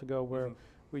few minutes ago where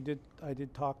mm-hmm. I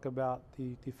did talk about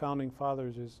the founding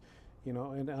fathers is,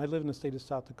 and I live in the state of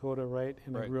South Dakota, right?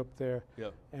 And I grew up there.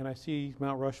 Yep. And I see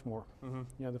Mount Rushmore,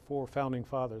 mm-hmm. The four founding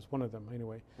fathers, one of them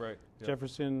anyway. Right. Yep.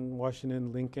 Jefferson,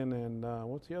 Washington, Lincoln, and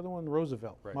what's the other one?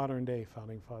 Roosevelt, right. Modern day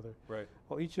founding father. Right.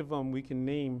 Well, each of them we can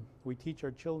name, we teach our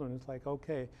children. It's like,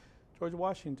 okay, George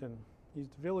Washington, he's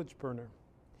the village burner.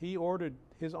 He ordered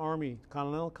his army,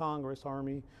 Continental Congress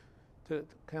Army, to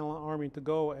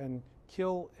go and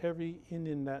kill every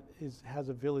Indian that has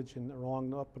a village up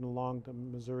and along the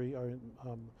Missouri or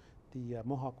the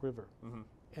Mohawk River, mm-hmm.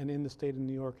 and in the state of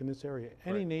New York in this area.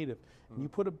 Any right. native, mm-hmm. and you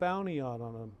put a bounty out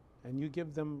on them, and you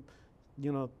give them,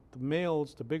 the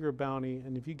males the bigger bounty,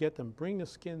 and if you get them, bring the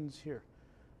skins here.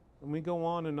 And we go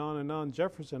on and on and on.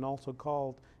 Jefferson also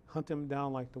called hunt them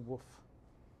down like the wolf.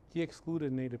 He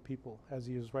excluded Native people as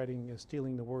he was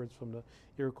stealing the words from the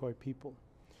Iroquois people.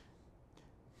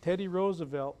 Teddy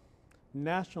Roosevelt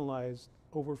nationalized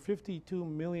over 52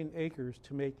 million acres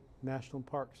to make national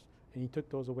parks, and he took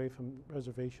those away from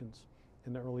reservations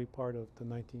in the early part of the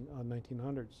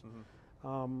 1900s.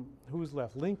 Mm-hmm. Who's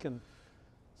left? Lincoln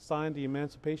signed the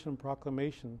Emancipation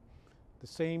Proclamation. The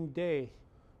same day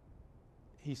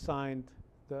he signed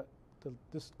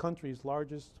this country's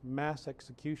largest mass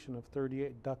execution of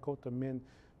 38 Dakota men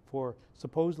for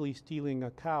supposedly stealing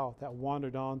a cow that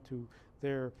wandered onto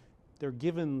their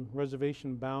given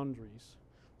reservation boundaries.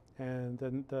 And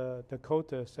then the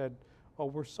Dakota said, oh,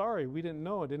 we're sorry, we didn't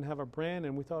know, it didn't have a brand,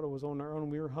 and we thought it was on our own,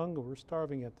 we were hungry, we were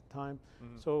starving at the time.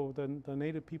 Mm-hmm. So the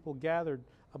Native people gathered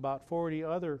about 40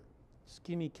 other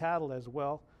skinny cattle as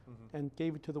well, mm-hmm. and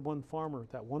gave it to the one farmer.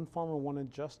 That one farmer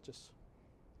wanted justice.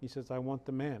 He says, I want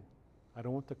the man, I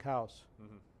don't want the cows.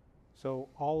 Mm-hmm. So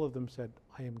all of them said,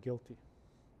 I am guilty.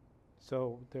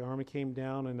 So the army came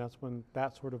down, and that's when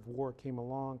that sort of war came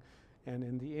along. And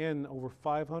in the end, over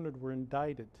 500 were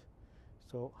indicted.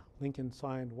 So Lincoln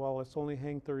signed, well, let's only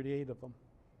hang 38 of them.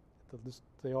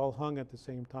 They all hung at the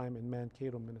same time in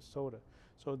Mankato, Minnesota.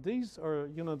 So these are,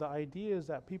 the ideas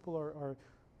that people are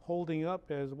holding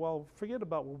up as, well, forget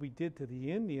about what we did to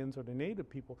the Indians or the Native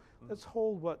people. Mm-hmm. Let's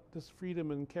hold what this freedom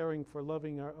and caring for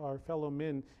loving our fellow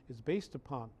men is based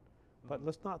upon. Mm-hmm. But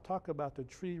let's not talk about the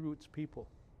tree roots people.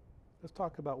 Let's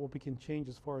talk about what we can change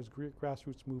as far as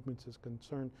grassroots movements is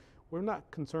concerned. We're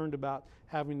not concerned about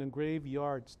having a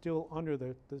graveyard still under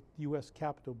the U.S.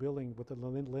 Capitol building with the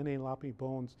Lenape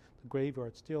bones, the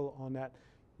graveyard still on that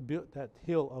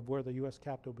hill of where the U.S.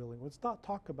 Capitol building. Let's not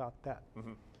talk about that.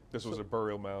 Mm-hmm. This was a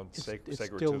burial mound sacred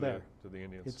to the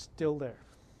Indians. It's still there.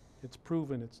 It's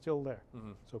proven. It's still there.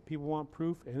 So people want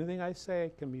proof. Anything I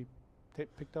say can be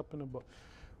picked up in a book.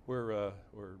 We're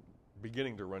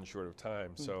beginning to run short of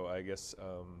time, so I guess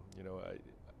you know,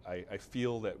 I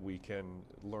feel that we can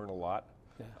learn a lot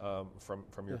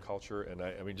from your culture, and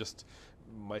I mean, just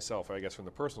myself, I guess from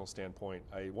the personal standpoint,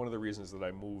 one of the reasons that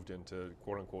I moved into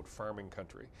quote-unquote farming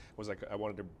country was I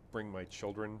wanted to bring my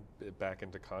children back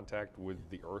into contact with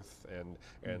the earth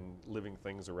and living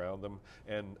things around them,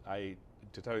 and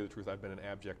to tell you the truth, I've been an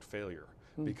abject failure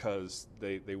because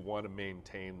they want to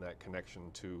maintain that connection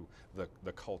to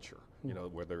the culture, you know,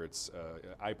 whether it's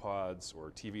iPods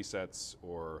or TV sets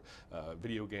or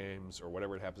video games or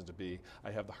whatever it happens to be.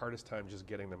 I have the hardest time just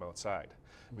getting them outside.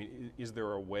 I mean, is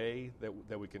there a way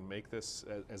that we can make this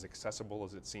as accessible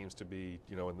as it seems to be,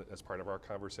 you know, as part of our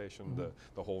conversation,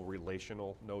 the whole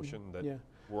relational notion that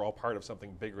we're all part of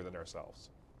something bigger than ourselves?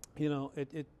 You know,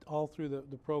 it all through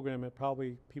the program,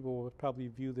 people would probably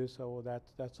view this, oh,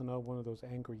 that's another one of those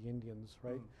angry Indians,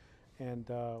 right? And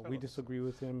we disagree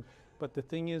with him. But the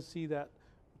thing is, see, that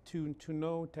to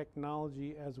know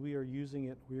technology as we are using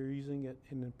it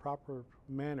in a proper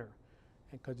manner,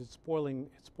 because it's spoiling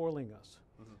us.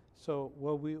 So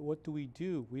what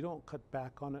do? We don't cut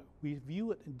back on it. We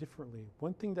view it differently.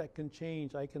 One thing that can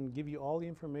change, I can give you all the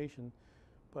information,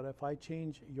 but if I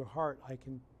change your heart, I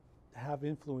can have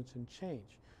influence and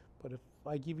change. But if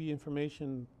I give you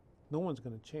information, no one's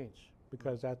going to change,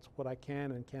 because that's what I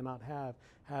can and cannot have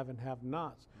and have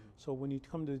nots. So when you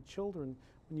come to the children,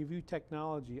 when you view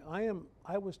technology,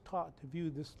 I was taught to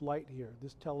view this light here,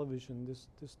 this television, this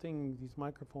thing, these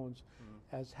microphones,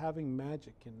 as having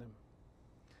magic in them.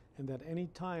 And that any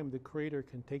time the Creator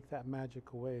can take that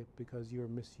magic away because you're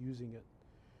misusing it.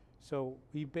 So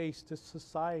we base this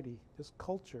society, this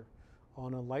culture,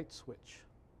 on a light switch.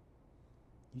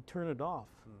 You turn it off,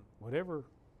 whatever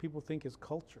people think is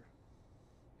culture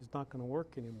is not going to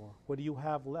work anymore. What do you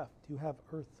have left? You have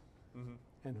Earth.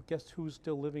 And guess who's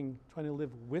still trying to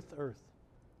live with Earth?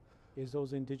 Is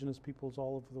those indigenous peoples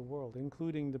all over the world,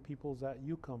 including the peoples that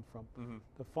you come from.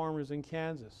 The farmers in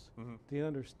Kansas, they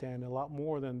understand a lot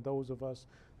more than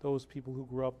those people who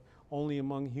grew up only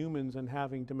among humans and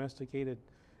having domesticated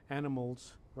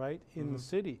animals, right, in the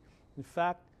city. In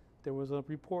fact, there was a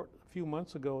report a few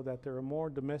months ago that there are more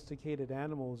domesticated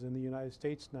animals in the United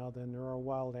States now than there are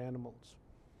wild animals.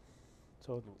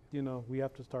 So, you know, we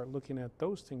have to start looking at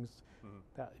those things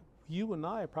that you and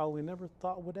I probably never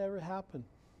thought would ever happen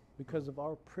because of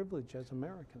our privilege as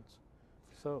Americans.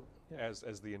 So, as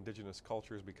the indigenous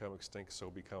cultures become extinct,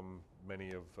 so become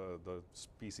many of the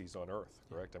species on Earth,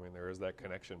 correct? I mean, there is that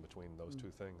connection between those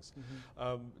two things.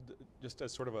 Just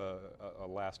as sort of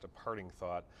a parting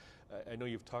thought, I know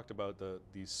you've talked about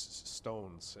these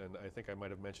stones, and I think I might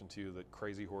have mentioned to you that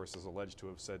Crazy Horse is alleged to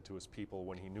have said to his people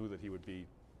when he knew that he would be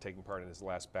taking part in his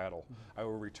last battle, I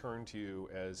will return to you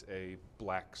as a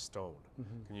black stone.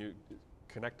 Can you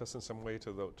connect us in some way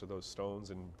to those stones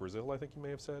in Brazil, I think you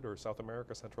may have said, or South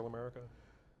America, Central America?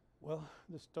 Well,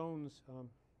 the stones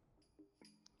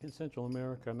in Central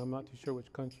America, and I'm not too sure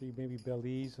which country, maybe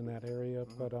Belize in that area,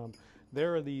 but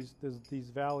there are these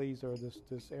valleys, or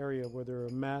this area where there are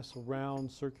mass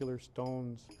round circular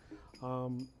stones.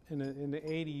 In the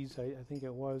 80s, I think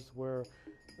it was, where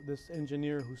this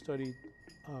engineer who studied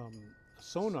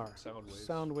sonar,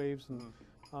 sound waves,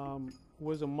 and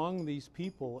was among these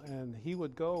people, and he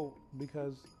would go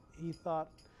because he thought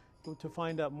to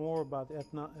find out more about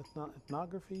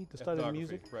ethnography, to study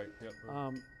music. Right.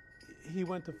 Yep. He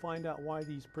went to find out why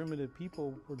these primitive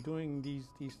people were doing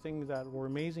these things that were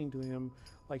amazing to him,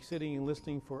 like sitting and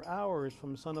listening for hours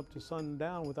from sun up to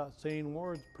sundown without saying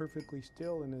words, perfectly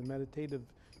still in a meditative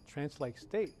trance-like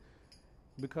state.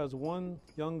 Because one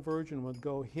young virgin would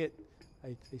go hit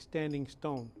a standing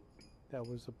stone that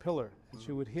was a pillar, and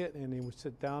she would hit, and they would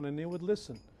sit down and they would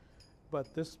listen.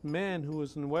 But this man who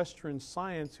was in Western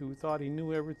science, who thought he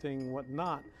knew everything,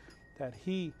 whatnot, that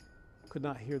he could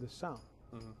not hear the sound.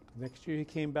 Next year he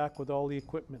came back with all the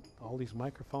equipment, all these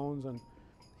microphones, and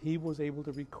he was able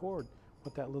to record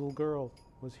what that little girl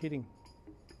was hitting.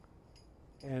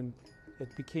 And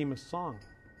it became a song.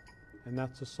 And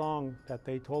that's a song that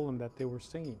they told him that they were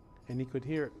singing, and he could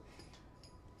hear it.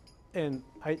 And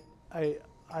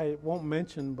I won't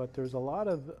mention, but there's a lot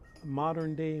of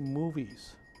modern day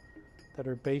movies that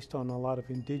are based on a lot of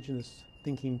indigenous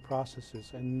thinking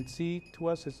processes. And see, to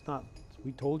us, it's not,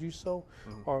 we told you so,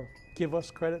 or give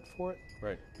us credit for it.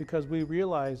 Right. Because we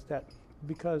realize that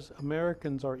because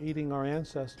Americans are eating our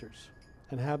ancestors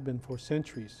and have been for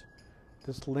centuries,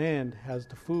 this land has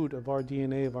the food of our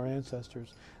DNA of our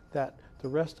ancestors, that the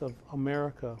rest of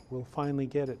America will finally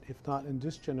get it. If not in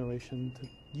this generation,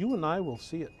 you and I will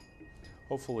see it.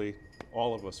 hopefully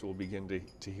all of us will begin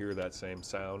to hear that same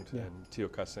sound. Yeah. And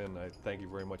Tiokasin, I thank you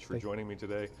very much for joining me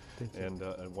today. And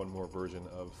one more version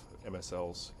of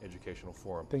MSL's Educational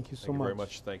Forum. Thank you so Thank you very much.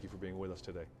 much. Thank you for being with us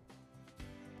today.